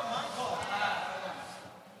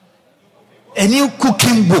 A new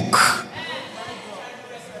cooking book.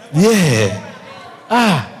 Yeah.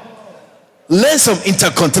 Learn some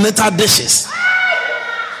intercontinental dishes.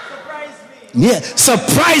 Yeah.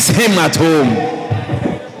 Surprise him at home.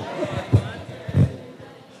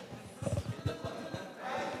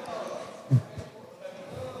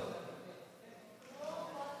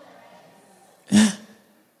 Yeah.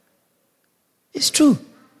 It's true.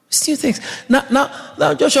 It's new things.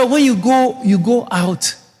 Now, Joshua, when you go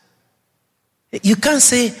out, you can't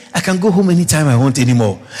say, I can go home anytime I want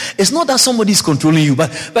anymore. It's not that somebody is controlling you,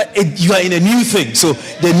 but you are in a new thing. So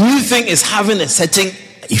the new thing is having a certain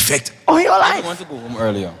effect on your life. I want to go home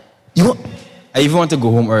earlier. I even want to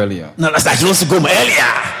go home earlier. No, that's like he wants to go home earlier.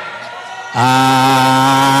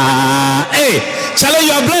 Hey, Charlie,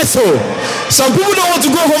 you are blessed. Oh. Some people don't want to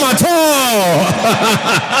go home at all.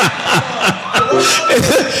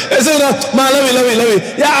 Man, let me.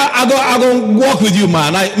 Yeah, I go walk with you,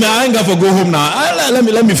 man. I ain't got to go home now.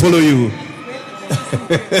 Let me follow you.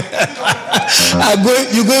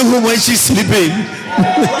 You going home when she's sleeping.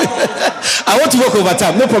 I want to work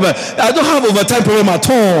overtime, no problem. I don't have overtime problem at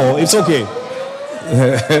all. It's okay.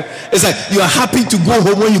 It's like you are happy to go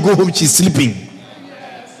home when you go home, she's sleeping.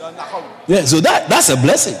 Yeah, so that's a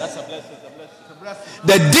blessing.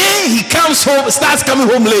 The day he comes home, starts coming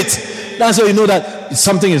home late, that's how you know that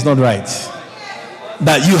something is not right.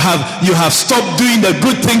 That you have stopped doing the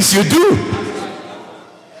good things you do.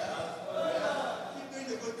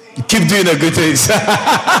 You keep doing the good things.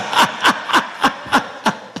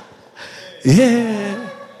 Yeah.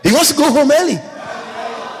 He wants to go home early.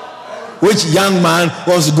 Which young man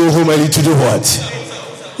wants to go home early to do what?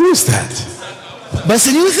 Who's that? But it's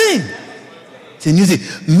a new thing. It's a new thing.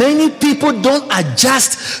 Many people don't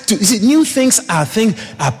adjust to. You see, new things are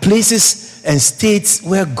places and states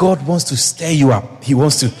where God wants to stir you up. He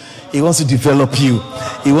wants to develop you.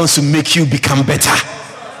 He wants to make you become better.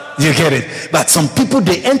 You get it? But some people,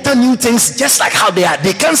 they enter new things just like how they are.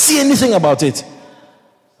 They can't see anything about it.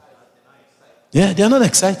 Yeah, they are not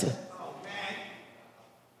excited.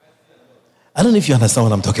 I don't know if you understand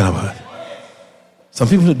what I'm talking about. Some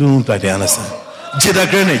people don't look like they understand. Jada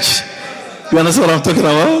Greenwich. You understand what I'm talking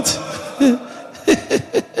about?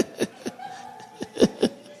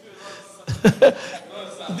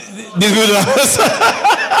 This people don't understand.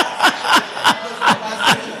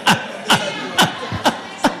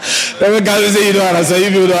 Every guy will say you don't understand. You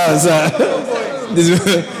people don't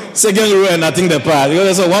understand. Second row and I think the part.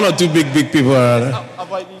 Because there's one or two big people around.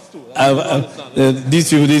 Avoid these two. These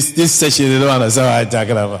people, this session, they don't understand what I'm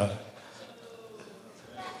talking about.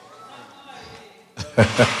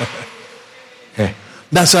 Okay.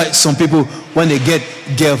 That's why some people, when they get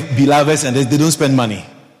beloveds and they don't spend money.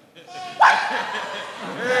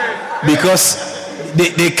 Because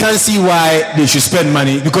they can't see why they should spend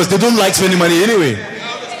money. Because they don't like spending money anyway.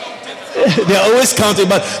 They're always counting,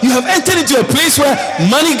 but you have entered into a place where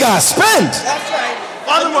money got spent. That's right.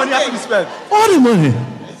 All the money has to be spent. All the money.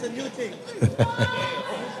 It's a new thing.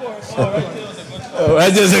 Oh,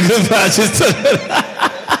 that's just a good part.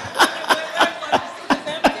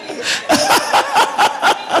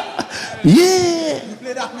 Yeah. You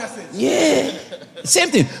play that message. Yeah.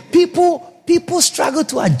 Same thing. People struggle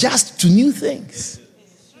to adjust to new things.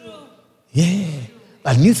 Yeah.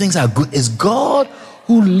 But new things are good. It's God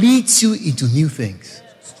who leads you into new things.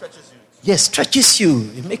 Stretches you. Yes, stretches you.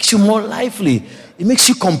 It makes you more lively. It makes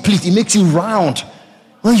you complete. It makes you round.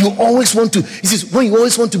 When you always want to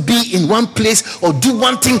be in one place or do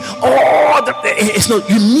one thing, it's not.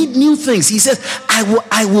 You need new things. He says,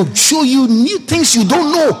 I will show you new things you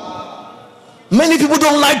don't know. Many people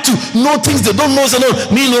don't like to know things they don't know. So no,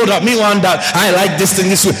 me know that, me want that. I like this thing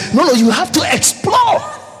this way. No, you have to explore.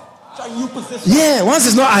 Yeah, once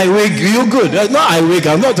it's not I wig, you're good. It's not I wig.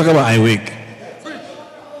 I'm not talking about I wig.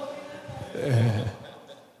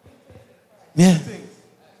 Yeah.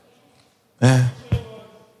 Yeah.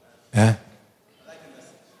 Yeah.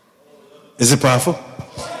 Is it powerful?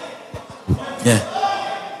 Yeah.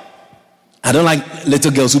 I don't like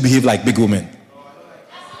little girls who behave like big women.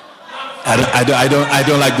 I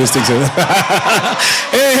don't like those things.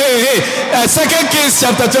 hey. 2 Kings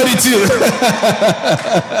chapter 22.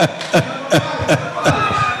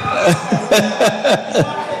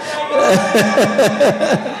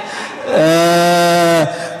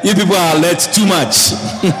 You people are alert too much.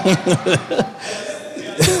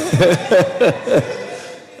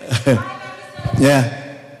 Yeah.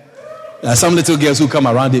 There are some little girls who come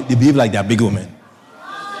around, they behave like they're big women.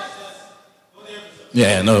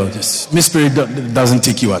 Yeah, no, just Miss Spirit doesn't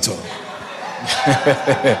take you at all.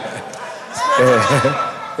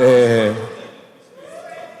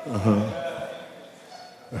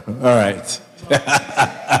 All right.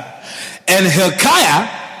 And Hilkiah,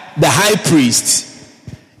 the high priest,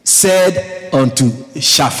 said unto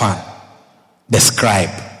Shaphan, the scribe,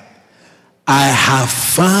 I have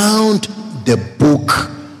found the book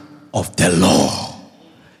of the law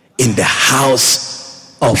in the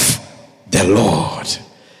house of the Lord.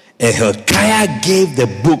 And Hilkiah gave the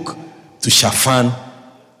book to Shaphan,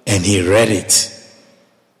 and he read it.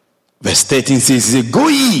 Verse 13 says, he said, go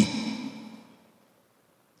ye,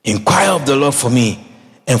 inquire of the Lord for me,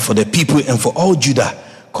 and for the people, and for all Judah,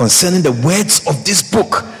 concerning the words of this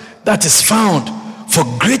book that is found. For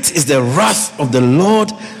great is the wrath of the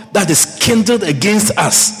Lord that is kindled against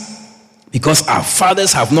us, because our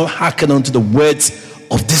fathers have not hearkened unto the words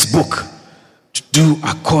of this book, to do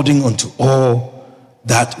according unto all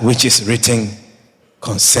that which is written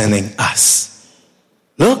concerning us.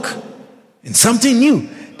 Look, in something new,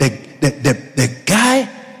 the guy,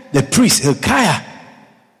 the priest, Hilkiah,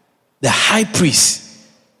 the high priest,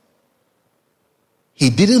 he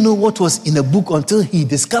didn't know what was in the book until he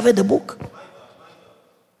discovered the book.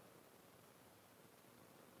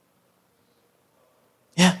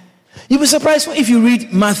 Yeah. You'll be surprised if you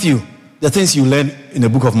read Matthew, the things you learn in the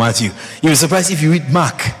book of Matthew. You'll be surprised if you read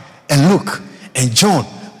Mark and Luke and John.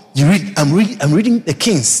 I'm reading the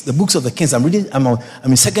Kings, the books of the Kings. I'm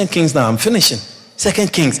in 2 Kings now. I'm finishing 2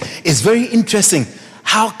 Kings. It's very interesting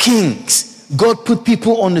how kings, God put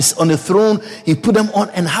people on the throne. He put them on,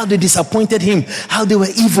 and how they disappointed him, how they were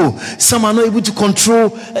evil. Some are not able to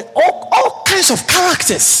control all kinds of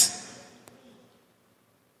characters.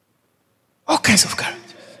 All kinds of characters.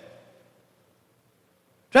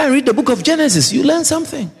 Try and read the book of Genesis. You learn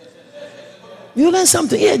something.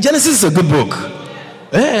 Yeah, Genesis is a good book.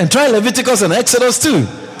 Yeah, and try Leviticus and Exodus too.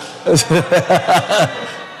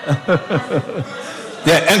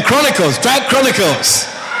 Yeah, and Chronicles. Try Chronicles.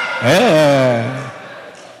 Yeah.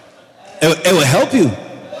 It will help you.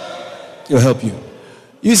 It will help you.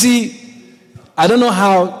 You see, I don't know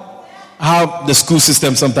how the school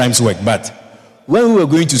system sometimes works, but when we were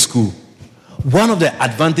going to school, one of the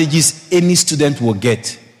advantages any student will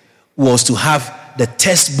get was to have the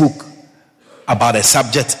textbook about a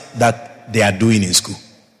subject that they are doing in school.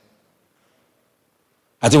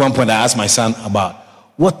 At one point, I asked my son about,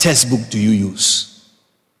 what textbook do you use?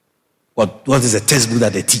 What is the textbook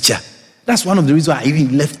that the teacher? That's one of the reasons why I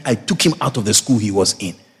even left. I took him out of the school he was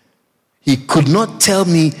in. He could not tell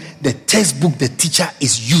me the textbook the teacher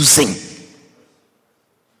is using.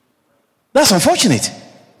 That's unfortunate.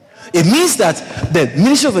 It means that the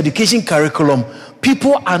Ministry of Education curriculum,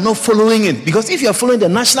 people are not following it. Because if you are following the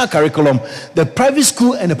national curriculum, the private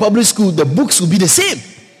school and the public school, the books will be the same.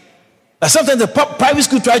 But sometimes the private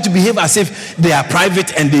school try to behave as if they are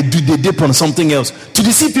private and they dip on something else to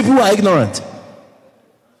deceive people who are ignorant.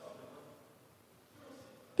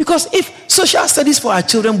 Because if social studies for our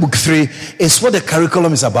children book 3 is what the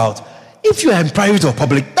curriculum is about, if you are in private or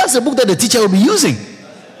public, that's the book that the teacher will be using.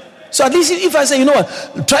 So at least if I say, you know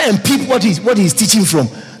what, try and peep what he's teaching from.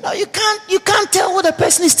 Now you can't tell what the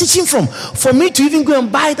person is teaching from. For me to even go and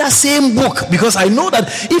buy that same book, because I know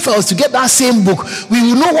that if I was to get that same book, we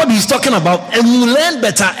will know what he's talking about, and we will learn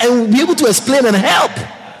better, and we'll be able to explain and help.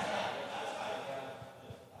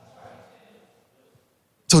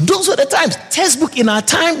 So those were the times. Textbook in our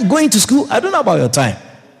time going to school. I don't know about your time,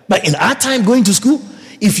 but in our time going to school,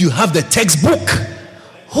 if you have the textbook,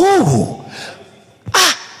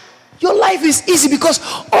 your life is easy, because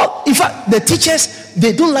in fact the teachers,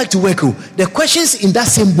 they don't like to work. The questions in that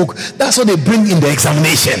same book, that's what they bring in the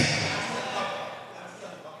examination.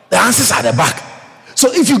 The answers are at the back.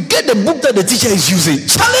 So if you get the book that the teacher is using,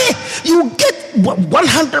 Charlie, you get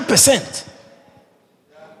 100%.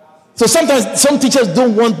 So sometimes some teachers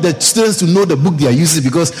don't want the students to know the book they are using,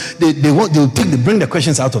 because they bring the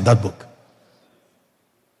questions out of that book.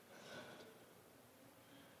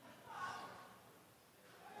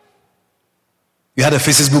 We had a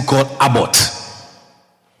physics book called Abbott.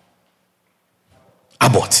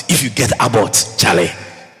 Abbott. If you get Abbott, Charlie.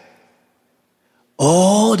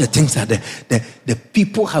 All the things that the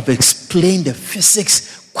people have explained, the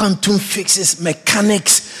physics, quantum physics,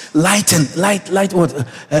 mechanics, light,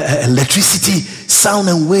 electricity, sound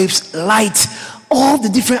and waves, light, all the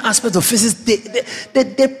different aspects of physics, they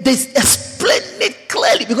explain it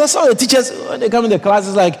clearly. Because some of the teachers, when they come in the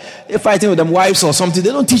classes, like they're fighting with them wives or something,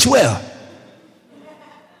 they don't teach well.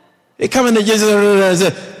 They come in and say,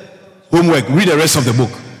 homework, read the rest of the book.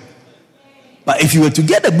 But if you were to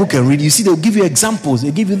get the book and read, you see they'll give you examples. They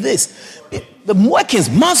give you this. The workings,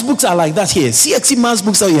 maths books are like that here. CXC maths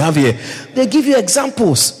books that you have here, they give you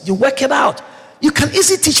examples. You work it out. You can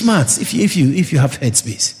easily teach maths if you have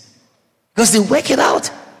headspace, because they work it out,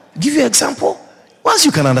 give you an example. Once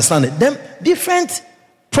you can understand it, then different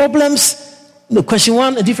problems. Question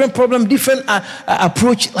one, a different problem, different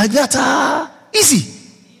approach like that are easy.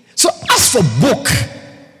 So as for book,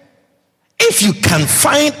 if you can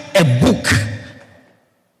find a book,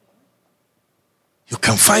 you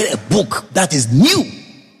can find a book that is new,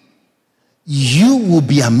 you will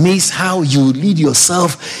be amazed how you lead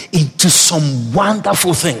yourself into some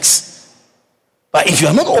wonderful things. But if you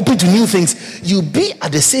are not open to new things, you'll be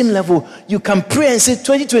at the same level. You can pray and say,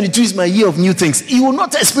 2022 is my year of new things. You will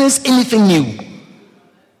not experience anything new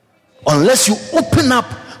unless you open up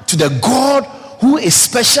to the God who is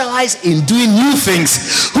specialized in doing new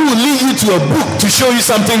things, who will lead you to a book to show you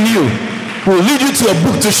something new, who will lead you to a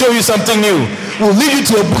book to show you something new, who will lead you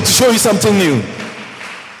to a book to show you something new.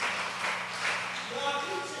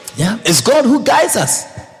 Yeah, it's God who guides us.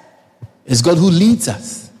 It's God who leads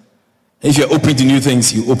us. If you're open to new things,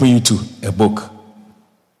 He open you to a book.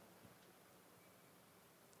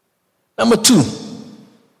 Number 2.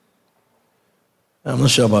 I'm not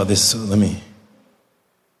sure about this, so let me.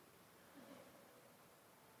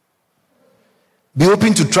 Be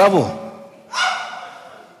open to travel.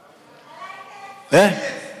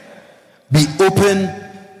 Be open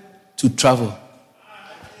to travel.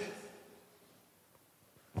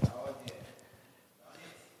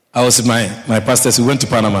 I was with my pastors. We went to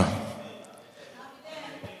Panama.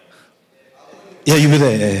 Yeah, you were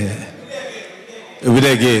there. You were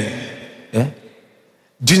there again. Yeah?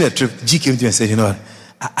 During the trip, G came to me and said, you know what?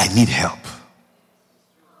 I need help.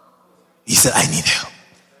 He said, I need help.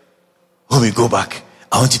 When we go back,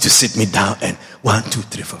 I want you to sit me down and 1, 2,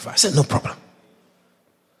 3, 4, 5. I said, no problem.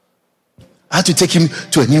 I had to take him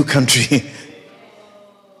to a new country.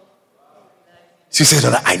 So he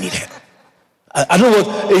said, I need help. I don't know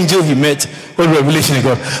what angel he met, what revelation he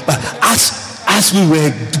got. But as we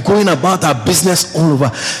were going about our business all over,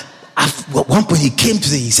 at one point he came to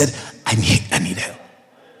me, he said, I need help.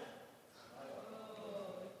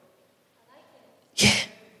 Yeah.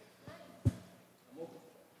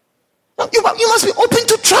 You must be open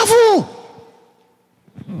to travel.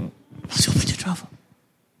 You must be open to travel.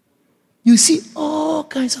 You see all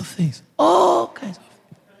kinds of things. All kinds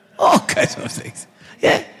of things.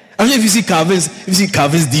 Yeah. I mean, if you see Calvin's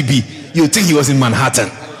DB, you think he was in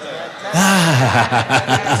Manhattan.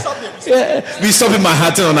 Yeah. We stopped in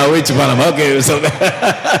Manhattan on our way to Panama. Okay, yeah.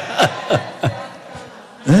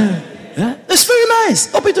 It's very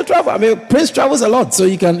nice. Open to travel. I mean, Prince travels a lot, so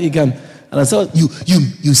you can. And so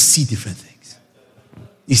you see different things.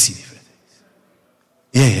 You see different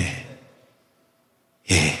things.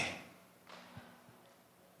 Yeah.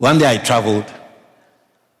 One day I traveled,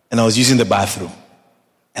 and I was using the bathroom,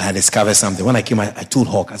 and I discovered something. When I came, I told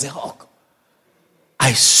Hawk, I said, Hawk,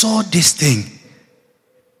 I saw this thing.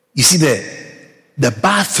 You see the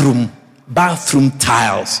bathroom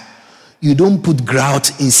tiles. You don't put grout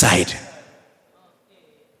inside.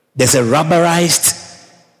 There's a rubberized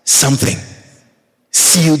something.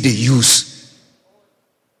 Seal they use.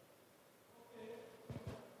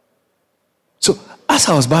 So as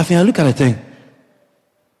I was bathing, I look at the thing.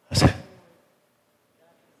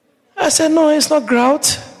 I said, no, it's not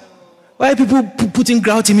grout. Why are people putting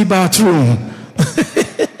grout in my bathroom?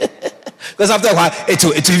 Because after a while, it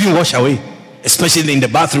will even wash away, especially in the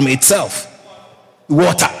bathroom itself.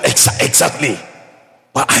 Water, exactly.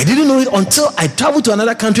 But I didn't know it until I traveled to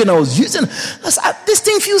another country and I was using. I said, this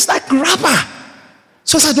thing feels like rubber.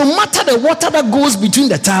 So I said, no matter the water that goes between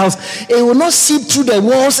the tiles, it will not seep through the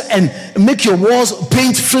walls and make your walls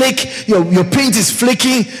paint flake. Your paint is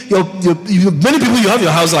flaking. Many people, you have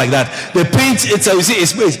your house like that. The paint,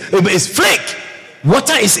 it's flake.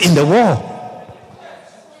 Water is in the wall.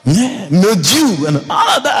 Yeah, mildew and all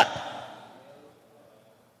of that.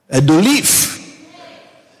 A leaf.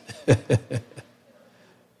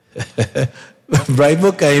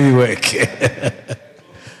 Bible can even work.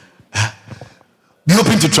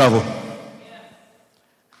 to travel.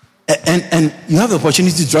 And you have the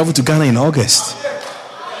opportunity to travel to Ghana in August.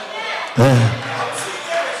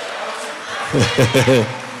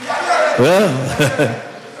 Well,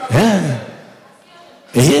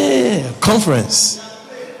 yeah, conference.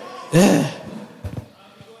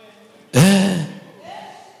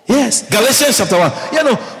 Yes, Galatians chapter 1. You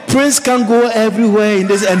know, Prince can't go everywhere in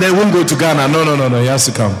this and they won't go to Ghana. No, he has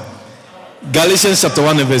to come. Galatians chapter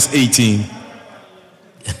 1 and verse 18.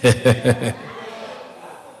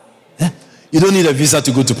 You don't need a visa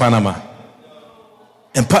to go to Panama.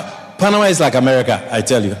 And Panama is like America, I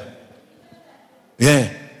tell you. Yeah.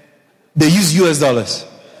 They use US dollars.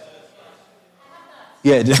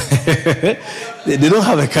 Yeah. They don't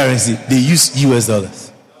have a currency. They use US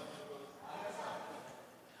dollars.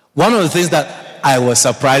 One of the things that I was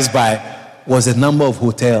surprised by was the number of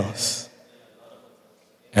hotels.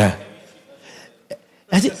 Yeah.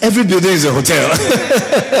 I think every building is a hotel.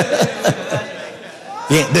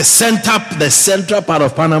 Yeah, the central part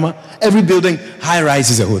of Panama, every building, high rise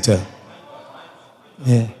is a hotel.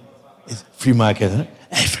 Yeah. It's free market, huh?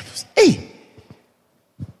 Hey,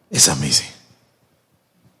 it's amazing.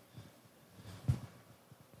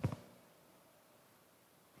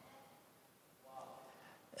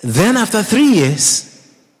 Then after 3 years,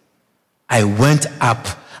 I went up.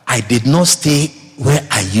 I did not stay where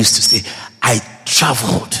I used to stay. I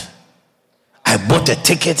traveled. I bought a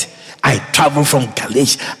ticket. I traveled from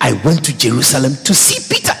Galicia. I went to Jerusalem to see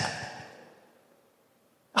Peter.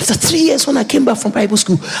 After 3 years, when I came back from Bible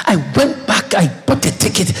school, I went back. I bought a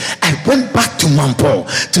ticket. I went back to Mampong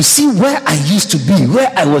to see where I used to be,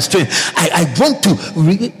 where I was trained. I want to.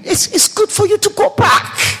 It's good for you to go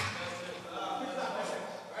back.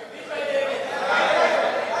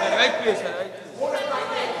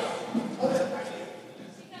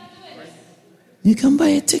 You can buy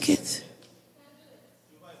a ticket.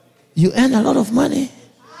 You earn a lot of money.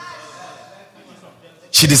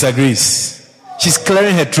 She disagrees. She's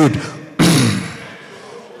clearing her throat.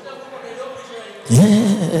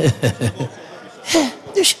 Yeah.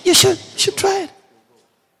 You should try it.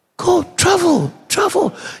 Go, travel.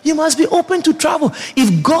 You must be open to travel.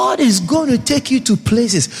 If God is going to take you to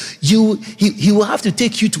places, he will have to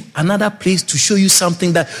take you to another place to show you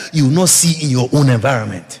something that you will not see in your own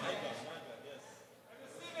environment.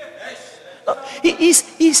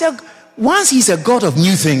 Once he's a God of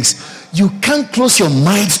new things, you can't close your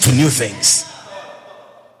mind to new things.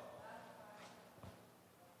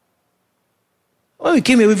 When we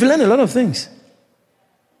came here, we've learned a lot of things.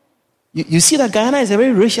 You see that Guyana is a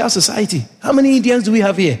very racial society. How many Indians do we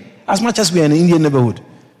have here? As much as we are in an Indian neighborhood.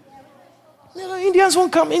 Indians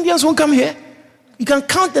won't come here. You can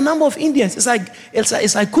count the number of Indians.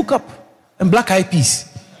 It's like cook up and black eyed peas.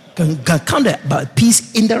 Can count the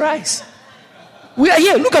peas in the rice. We are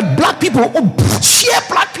here. Look at black people. Oh, sheer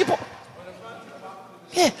black people.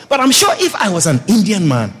 Yeah, but I'm sure if I was an Indian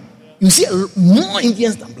man, you see more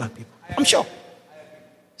Indians than black people. I'm sure.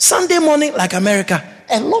 Sunday morning, like America,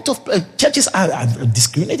 a lot of churches are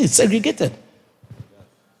discriminated, segregated.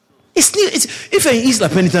 It's new. If you're in Isla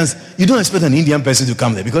Penitence, you don't expect an Indian person to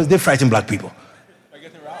come there because they frighten black people.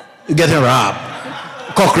 You're getting robbed.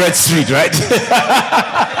 Cockroach Street, right?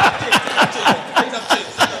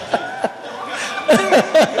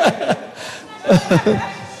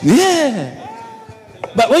 Yeah.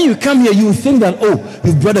 But when you come here, you think that,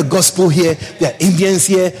 you've brought the gospel here, there are Indians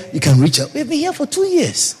here, you can reach out. We've been here for 2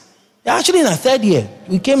 years. We're actually in our 3rd year.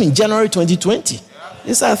 We came in January 2020.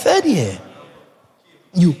 It's our 3rd year.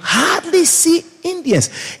 You hardly see Indians.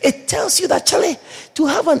 It tells you that, Charlie, to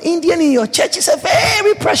have an Indian in your church is a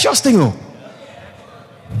very precious thing.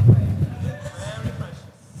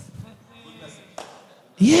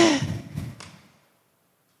 Yeah.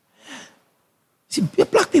 See,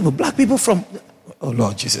 black people from... Oh,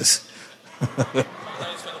 Lord Jesus.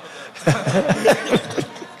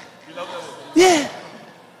 Yeah.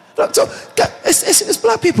 So, it's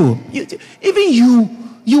black people.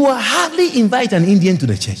 You will hardly invite an Indian to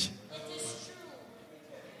the church.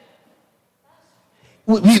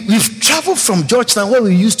 We've traveled from Georgetown, where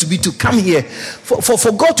we used to be, to come here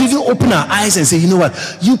for God to even open our eyes and say, you know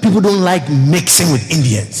what? You people don't like mixing with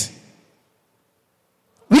Indians.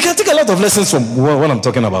 We can take a lot of lessons from what I'm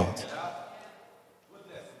talking about.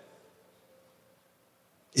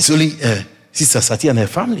 It's only Sister Sati and her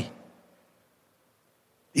family.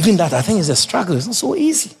 Even that, I think, is a struggle. It's not so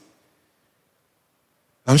easy.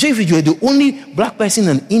 I'm sure if you are the only black person in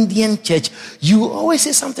an Indian church, you always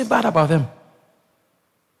say something bad about them.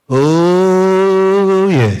 Oh,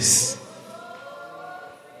 yes.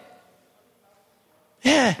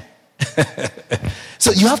 So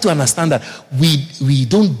So you have to understand that we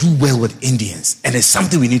don't do well with Indians, and it's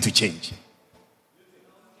something we need to change.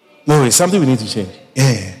 No, it's something we need to change.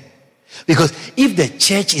 Yeah. Because if the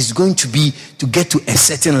church is going to get to a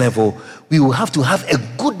certain level, we will have to have a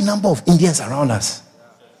good number of Indians around us.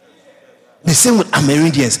 The same with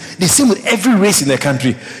Amerindians. The same with every race in the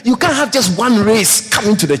country. You can't have just one race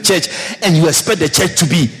coming to the church and you expect the church to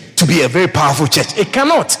be a very powerful church. It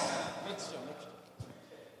cannot.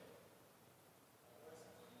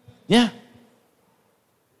 Yeah.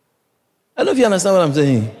 I don't know if you understand what I'm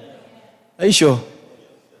saying. Are you sure?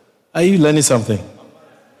 Are you learning something?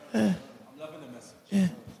 Yeah. I'm loving the message. Yeah.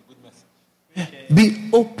 It's a good message. Yeah. Be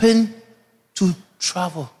open to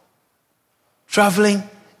travel. Traveling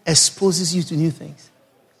exposes you to new things.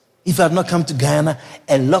 If I had not come to Guyana,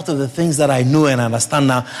 a lot of the things that I know and understand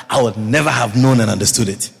now, I would never have known and understood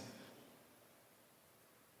it.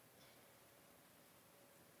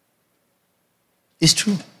 It's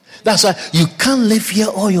true. That's why you can't live here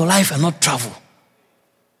all your life and not travel.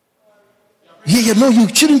 No, you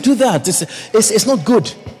shouldn't do that. It's not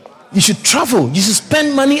good. You should travel. You should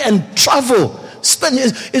spend money and travel.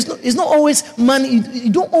 It's not always money.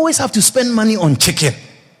 You don't always have to spend money on chicken,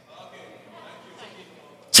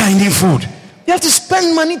 Chinese food. You have to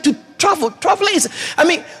spend money to travel. Traveling is,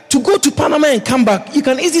 to go to Panama and come back, you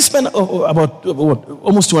can easily spend about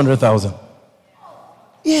almost 200,000.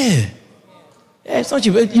 Yeah, it's not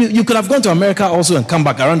cheap. You could have gone to America also and come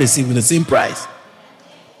back around the same with the same price.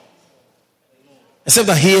 Except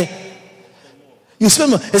that here, you spend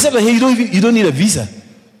more. Except that here, you don't need a visa.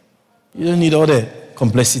 You don't need all the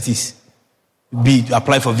complexities.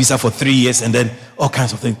 Apply for visa for 3 years and then all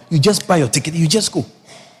kinds of things. You just buy your ticket. You just go.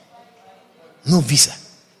 No visa.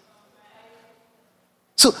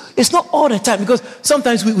 So it's not all the time, because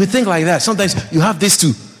sometimes we think like that. Sometimes you have this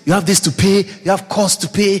to pay, you have costs to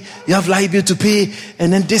pay, you have liability to pay,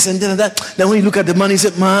 and then this and then and that. Then when you look at the money, you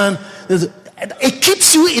say, man, it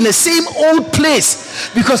keeps you in the same old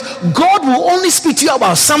place, because God will only speak to you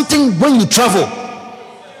about something when you travel.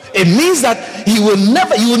 It means that you will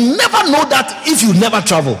never know that if you never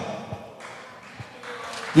travel.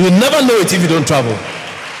 You will never know it if you don't travel.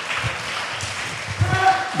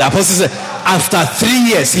 The apostle said, after 3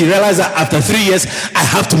 years, he realized that after 3 years, I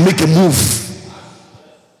have to make a move.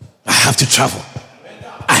 I have to travel.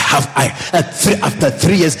 After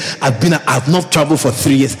 3 years, I've not traveled for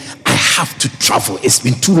 3 years. I have to travel. It's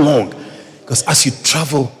been too long. Because as you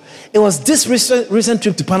travel, it was this recent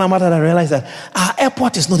trip to Panama that I realized that our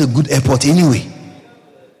airport is not a good airport anyway.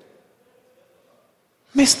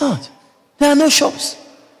 It's not. There are no shops.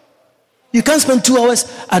 You can't spend 2 hours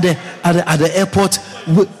at the airport.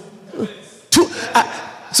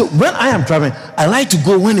 So when I am traveling, I like to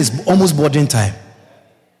go when it's almost boarding time.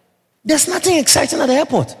 There's nothing exciting at the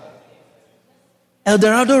airport. El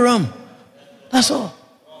Dorado rum. That's all.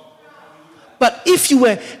 But if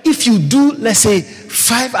you do, let's say,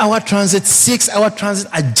 5-hour transit, 6-hour transit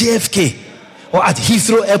at JFK or at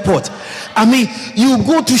Heathrow Airport, you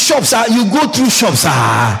go to shops, you go through shops,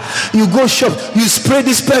 you go shop, you spray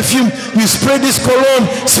this perfume, you spray this cologne,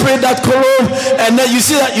 spray that cologne, and then you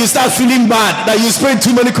see that you start feeling bad that you spray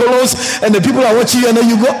too many colognes, and the people are watching you, and then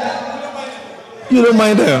you go, you don't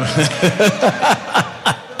mind them.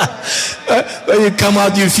 When you come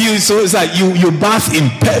out, you feel so, it's like you bath in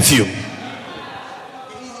perfume.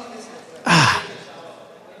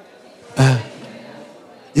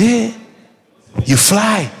 Yeah. You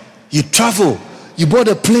fly, you travel, you board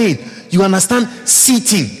a plane, you understand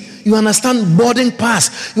seating, you understand boarding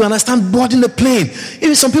pass, you understand boarding the plane.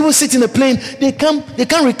 Even some people sit in the plane, they can't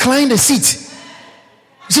recline the seat.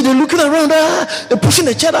 So they're looking around, they're pushing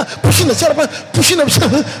the chair, pushing the chair.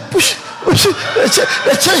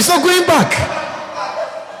 The chair is not going back.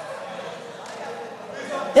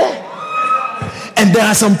 Yeah. And there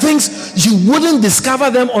are some things you wouldn't discover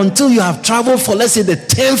them until you have traveled for, let's say, the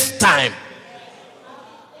 10th time.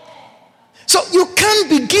 So you can't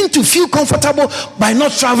begin to feel comfortable by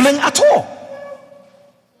not traveling at all.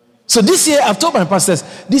 So this year, I've told my pastors,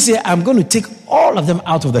 this year I'm going to take all of them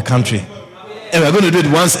out of the country. And we're going to do it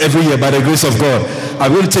once every year by the grace of God.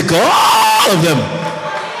 I'm going to take all of them.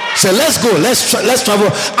 So let's go. Let's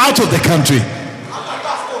travel out of the country.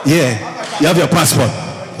 Yeah. You have your passport.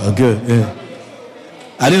 Oh, good. Yeah.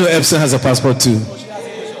 I didn't know Epson has a passport too.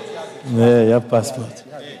 Yeah, you have passport.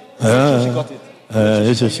 She got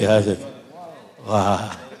it. She has it.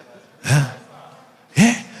 Wow.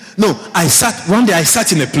 Yeah. No, one day I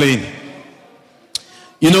sat in a plane.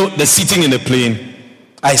 You know, the seating in the plane.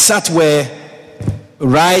 I sat where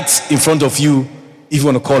right in front of you, if you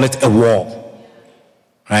want to call it a wall.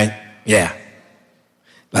 Right? Yeah.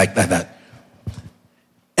 Like that.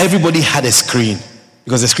 everybody had a screen,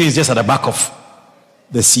 because the screen is just at the back of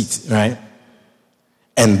the seat, right?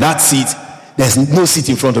 And that seat, there's no seat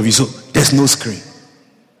in front of you, so there's no screen.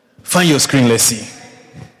 Find your screen, let's see.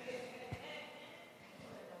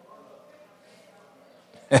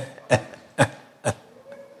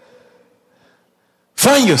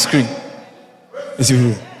 Find your screen. Let's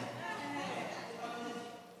see.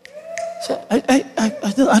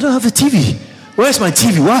 I don't have a TV. Where's my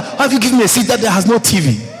TV? Why have you given me a seat that has no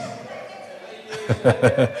TV?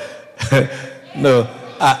 No,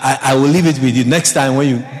 I will leave it with you. Next time when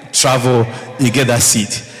you travel, you get that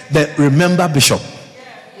seat. Then remember, Bishop.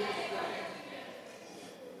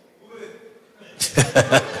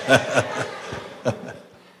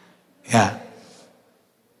 Yeah.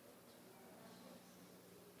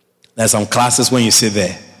 There's some classes when you sit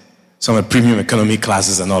there, some premium economy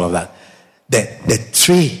classes and all of that. The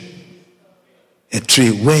tray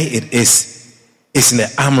where it is in the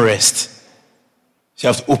armrest. So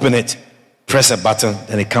you have to open it, press a button,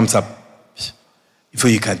 then it comes up before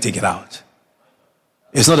you can take it out.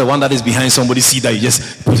 It's not the one that is behind somebody's seat that you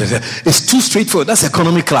just put it there. It's too straightforward. That's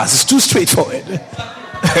economy class. It's too straightforward.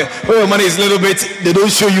 When your money is a little bit, they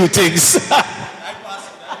don't show you things.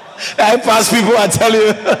 I pass people, I tell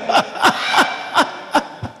you.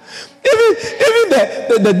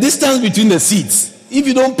 even the distance between the seats. If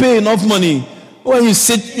you don't pay enough money, when you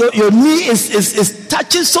sit, your knee is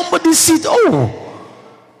touching somebody's seat. Oh.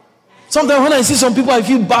 Sometimes when I see some people, I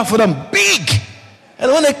feel bad for them. Big.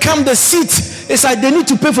 And when they come the seat, it's like they need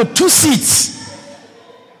to pay for 2 seats.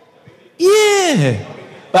 Yeah.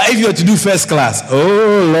 But if you are to do first class,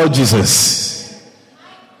 oh Lord Jesus.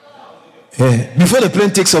 Yeah. Before the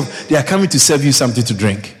plane takes off, they are coming to serve you something to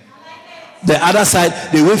drink. The other side,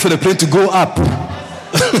 they wait for the plane to go up.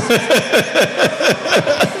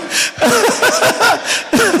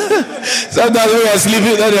 Sometimes when we are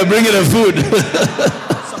sleeping, then they're bringing the food.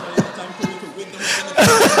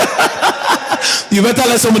 You better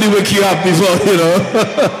let somebody wake you up before, you know.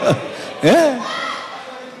 Yeah.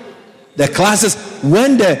 The classes,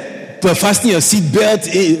 when they're fastening your seat belt,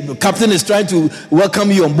 the captain is trying to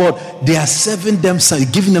welcome you on board, they are serving them,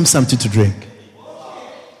 giving them something to drink.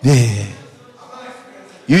 Yeah.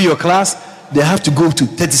 You, your class, they have to go to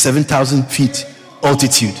 37,000 feet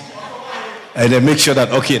altitude. And they make sure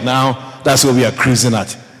that, okay, now that's where we are cruising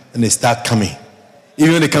at. And they start coming.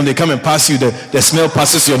 Even when they come and pass you, the smell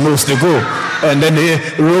passes your nose, they go. And then they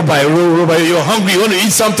roll by roll by. You're hungry, you want to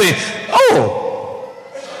eat something. Oh!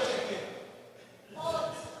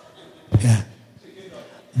 Yeah.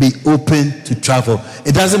 Be open to travel.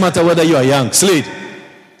 It doesn't matter whether you are young. Slade.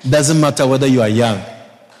 It doesn't matter whether you are young.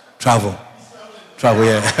 Travel. Travel,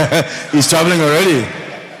 yeah. He's traveling already.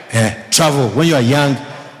 Yeah. Travel. When you are young,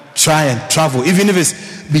 try and travel. Even if it's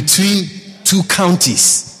between 2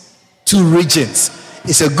 counties, 2 regions.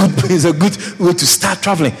 It's a good way to start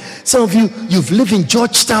traveling. Some of you've lived in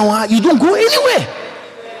Georgetown, you don't go anywhere.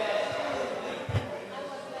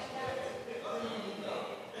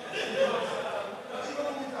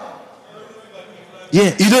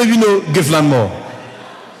 Yeah, you don't even know Giftland Mall.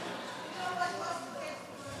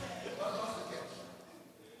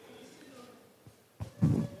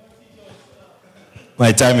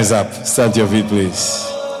 My time is up. Stand to your feet, please.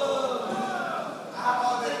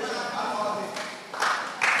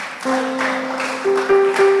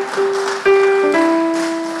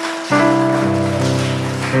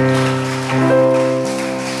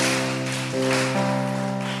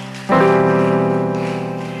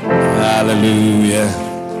 Hallelujah.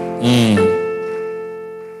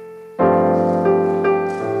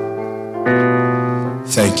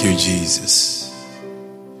 Thank you, Jesus.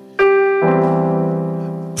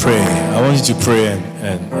 Pray. I want you to pray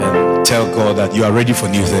and tell God that you are ready for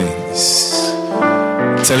new things.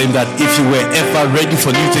 Tell him that if you were ever ready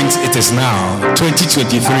for new things, it is now.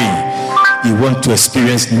 2023, you want to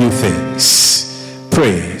experience new things.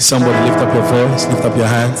 Pray. Somebody lift up your voice, lift up your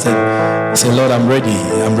hands and say, Lord, I'm ready.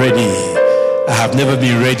 I'm ready. I have never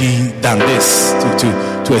been ready than this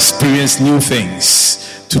to experience new things,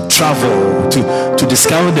 to travel, to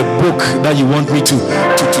discover the book that you want me to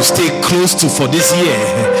stay close to for this year.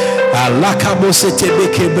 I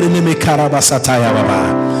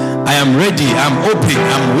am ready, I'm open,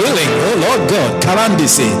 I'm willing. Oh Lord God,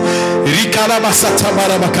 Karandise.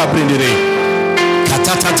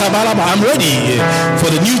 I'm ready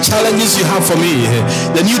for the new challenges you have for me,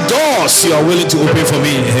 the new doors you are willing to open for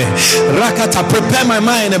me. Rakata, prepare my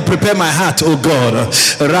mind and prepare my heart, oh God.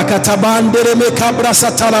 Rakata bandere me kabra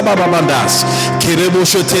satara baba bandas. Kerebo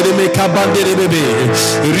shotere me kabandere bebe.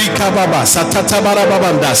 Rika baba satata bara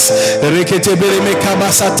babandas. Rekete bere me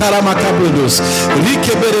kabasatara makabundos.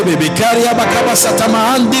 Rike bere bebe karia bakaba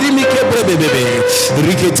satama andiri me kebre bebe.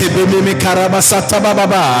 Rikete bebe me karabasata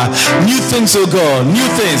baba. New things, oh God, new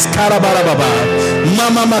things. Karabara baba.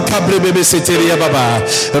 Mama makabre bebe seteria baba.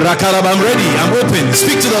 Rakaraba, I'm ready, I'm open.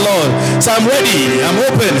 Speak to the Lord. So I'm ready, I'm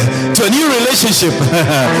open to a new relationship.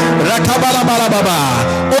 Rakabara baba.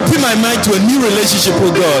 Open my mind to a new relationship,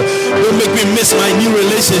 oh God. Don't make me miss my new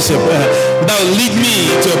relationship. That will lead me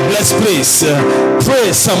to a blessed place.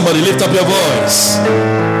 Pray, somebody, lift up your voice.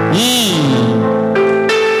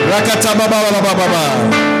 Rakata baba baba.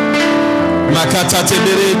 Makata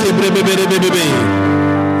tebere kebre bebe bebe.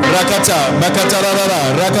 Rakata bakata rara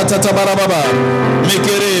rakata tabara baba.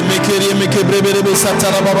 Mekere mekebre bebe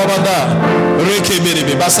satara baba banda. Reke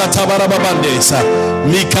bebe basata bara baba ndesa.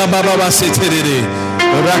 Mika baba setere.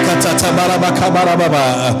 Rakata tabara bakabara baba.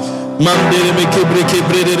 Mandere mekebre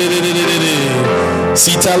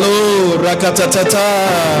Sitalo rakata tata.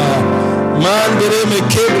 Mandere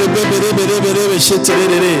mekebre bebe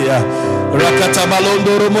shetere. Rakata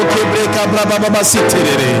balondo romo kebre kabra baba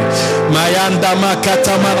sitere. Mayanda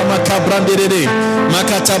makata mara makabrandere.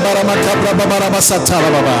 Makata bara makabra baba basatara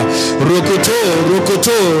baba. Rokoto.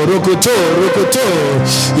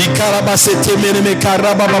 Ikaraba sete mene me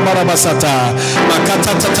karaba baba basata.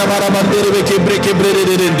 Makata tata bara bandere kebre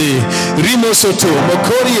rende. Rimo soto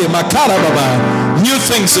mokori makara baba. New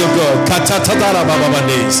things of God. Katata dara baba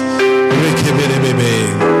bandes. Rekebere bebe.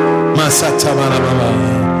 Masata mara baba.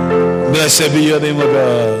 Blessed be your name, O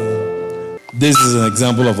God. This is an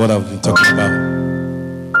example of what I've been talking about.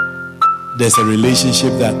 There's a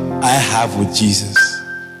relationship that I have with Jesus.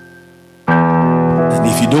 And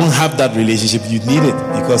if you don't have that relationship, you need it,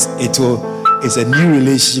 because it's a new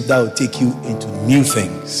relationship that will take you into new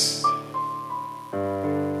things.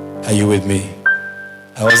 Are you with me?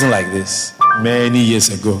 I wasn't like this. Many years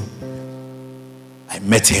ago, I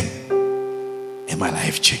met him and my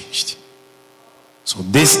life changed. So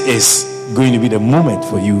this is going to be the moment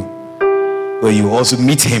for you where you also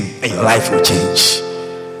meet him and your life will change.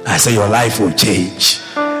 I say your life will change.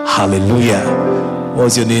 Hallelujah.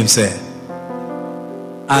 What's your name, sir?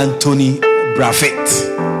 Anthony Braffett.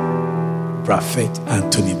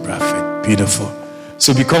 Anthony Braffett. Beautiful.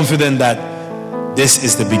 So be confident that this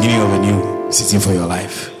is the beginning of a new season for your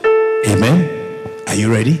life. Amen. Are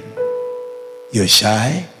you ready? You're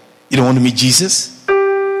shy? You don't want to meet Jesus?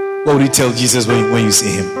 What would you tell Jesus when you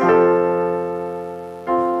see him?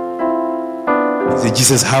 You say,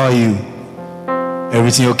 Jesus, how are you?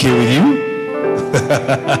 Everything okay with you?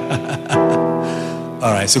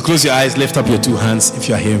 All right, so close your eyes, lift up your two hands if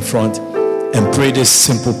you are here in front, and pray this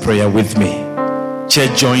simple prayer with me.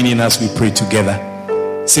 Church, join in as we pray together.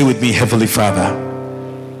 Say with me, Heavenly Father,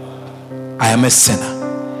 I am a sinner.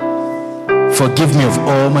 Forgive me of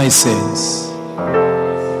all my sins.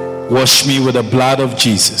 Wash me with the blood of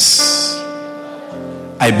Jesus.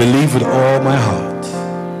 I believe with all my heart,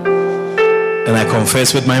 and I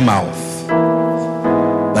confess with my mouth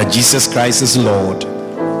that Jesus Christ is Lord.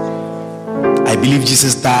 I believe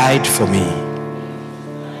Jesus died for me.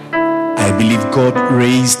 I believe God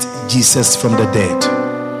raised Jesus from the dead.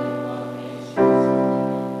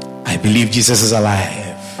 I believe Jesus is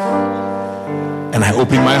alive. And I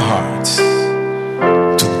open my heart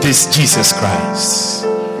to this Jesus Christ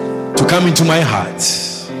to come into my heart,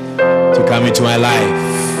 to come into my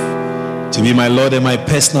life, to be my Lord and my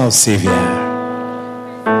personal Savior.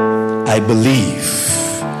 I believe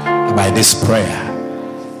by this prayer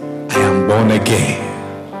I am born again.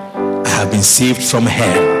 I have been saved from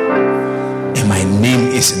hell, and my name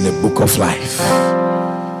is in the book of life.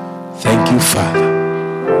 Thank you, Father,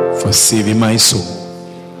 for saving my soul.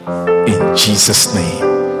 In Jesus' name,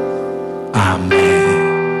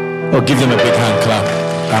 amen. Oh, give them a big hand clap.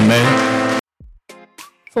 Amen.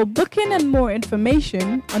 For booking and more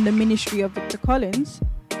information on the ministry of Victor Collins,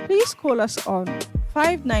 please call us on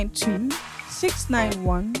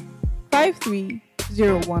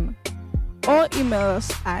 592-691-5301 or email us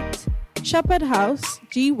at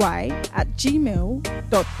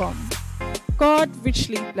shepherdhousegY@gmail.com. God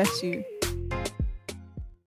richly bless you.